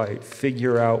this fight.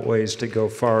 Figure out ways to go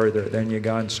farther than you've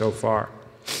gone so far.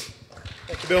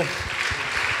 Thank you, Bill.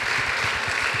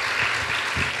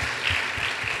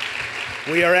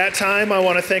 We are at time. I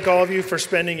want to thank all of you for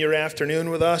spending your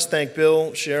afternoon with us. Thank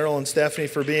Bill, Cheryl, and Stephanie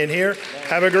for being here.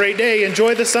 Have a great day.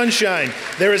 Enjoy the sunshine.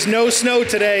 There is no snow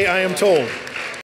today, I am told.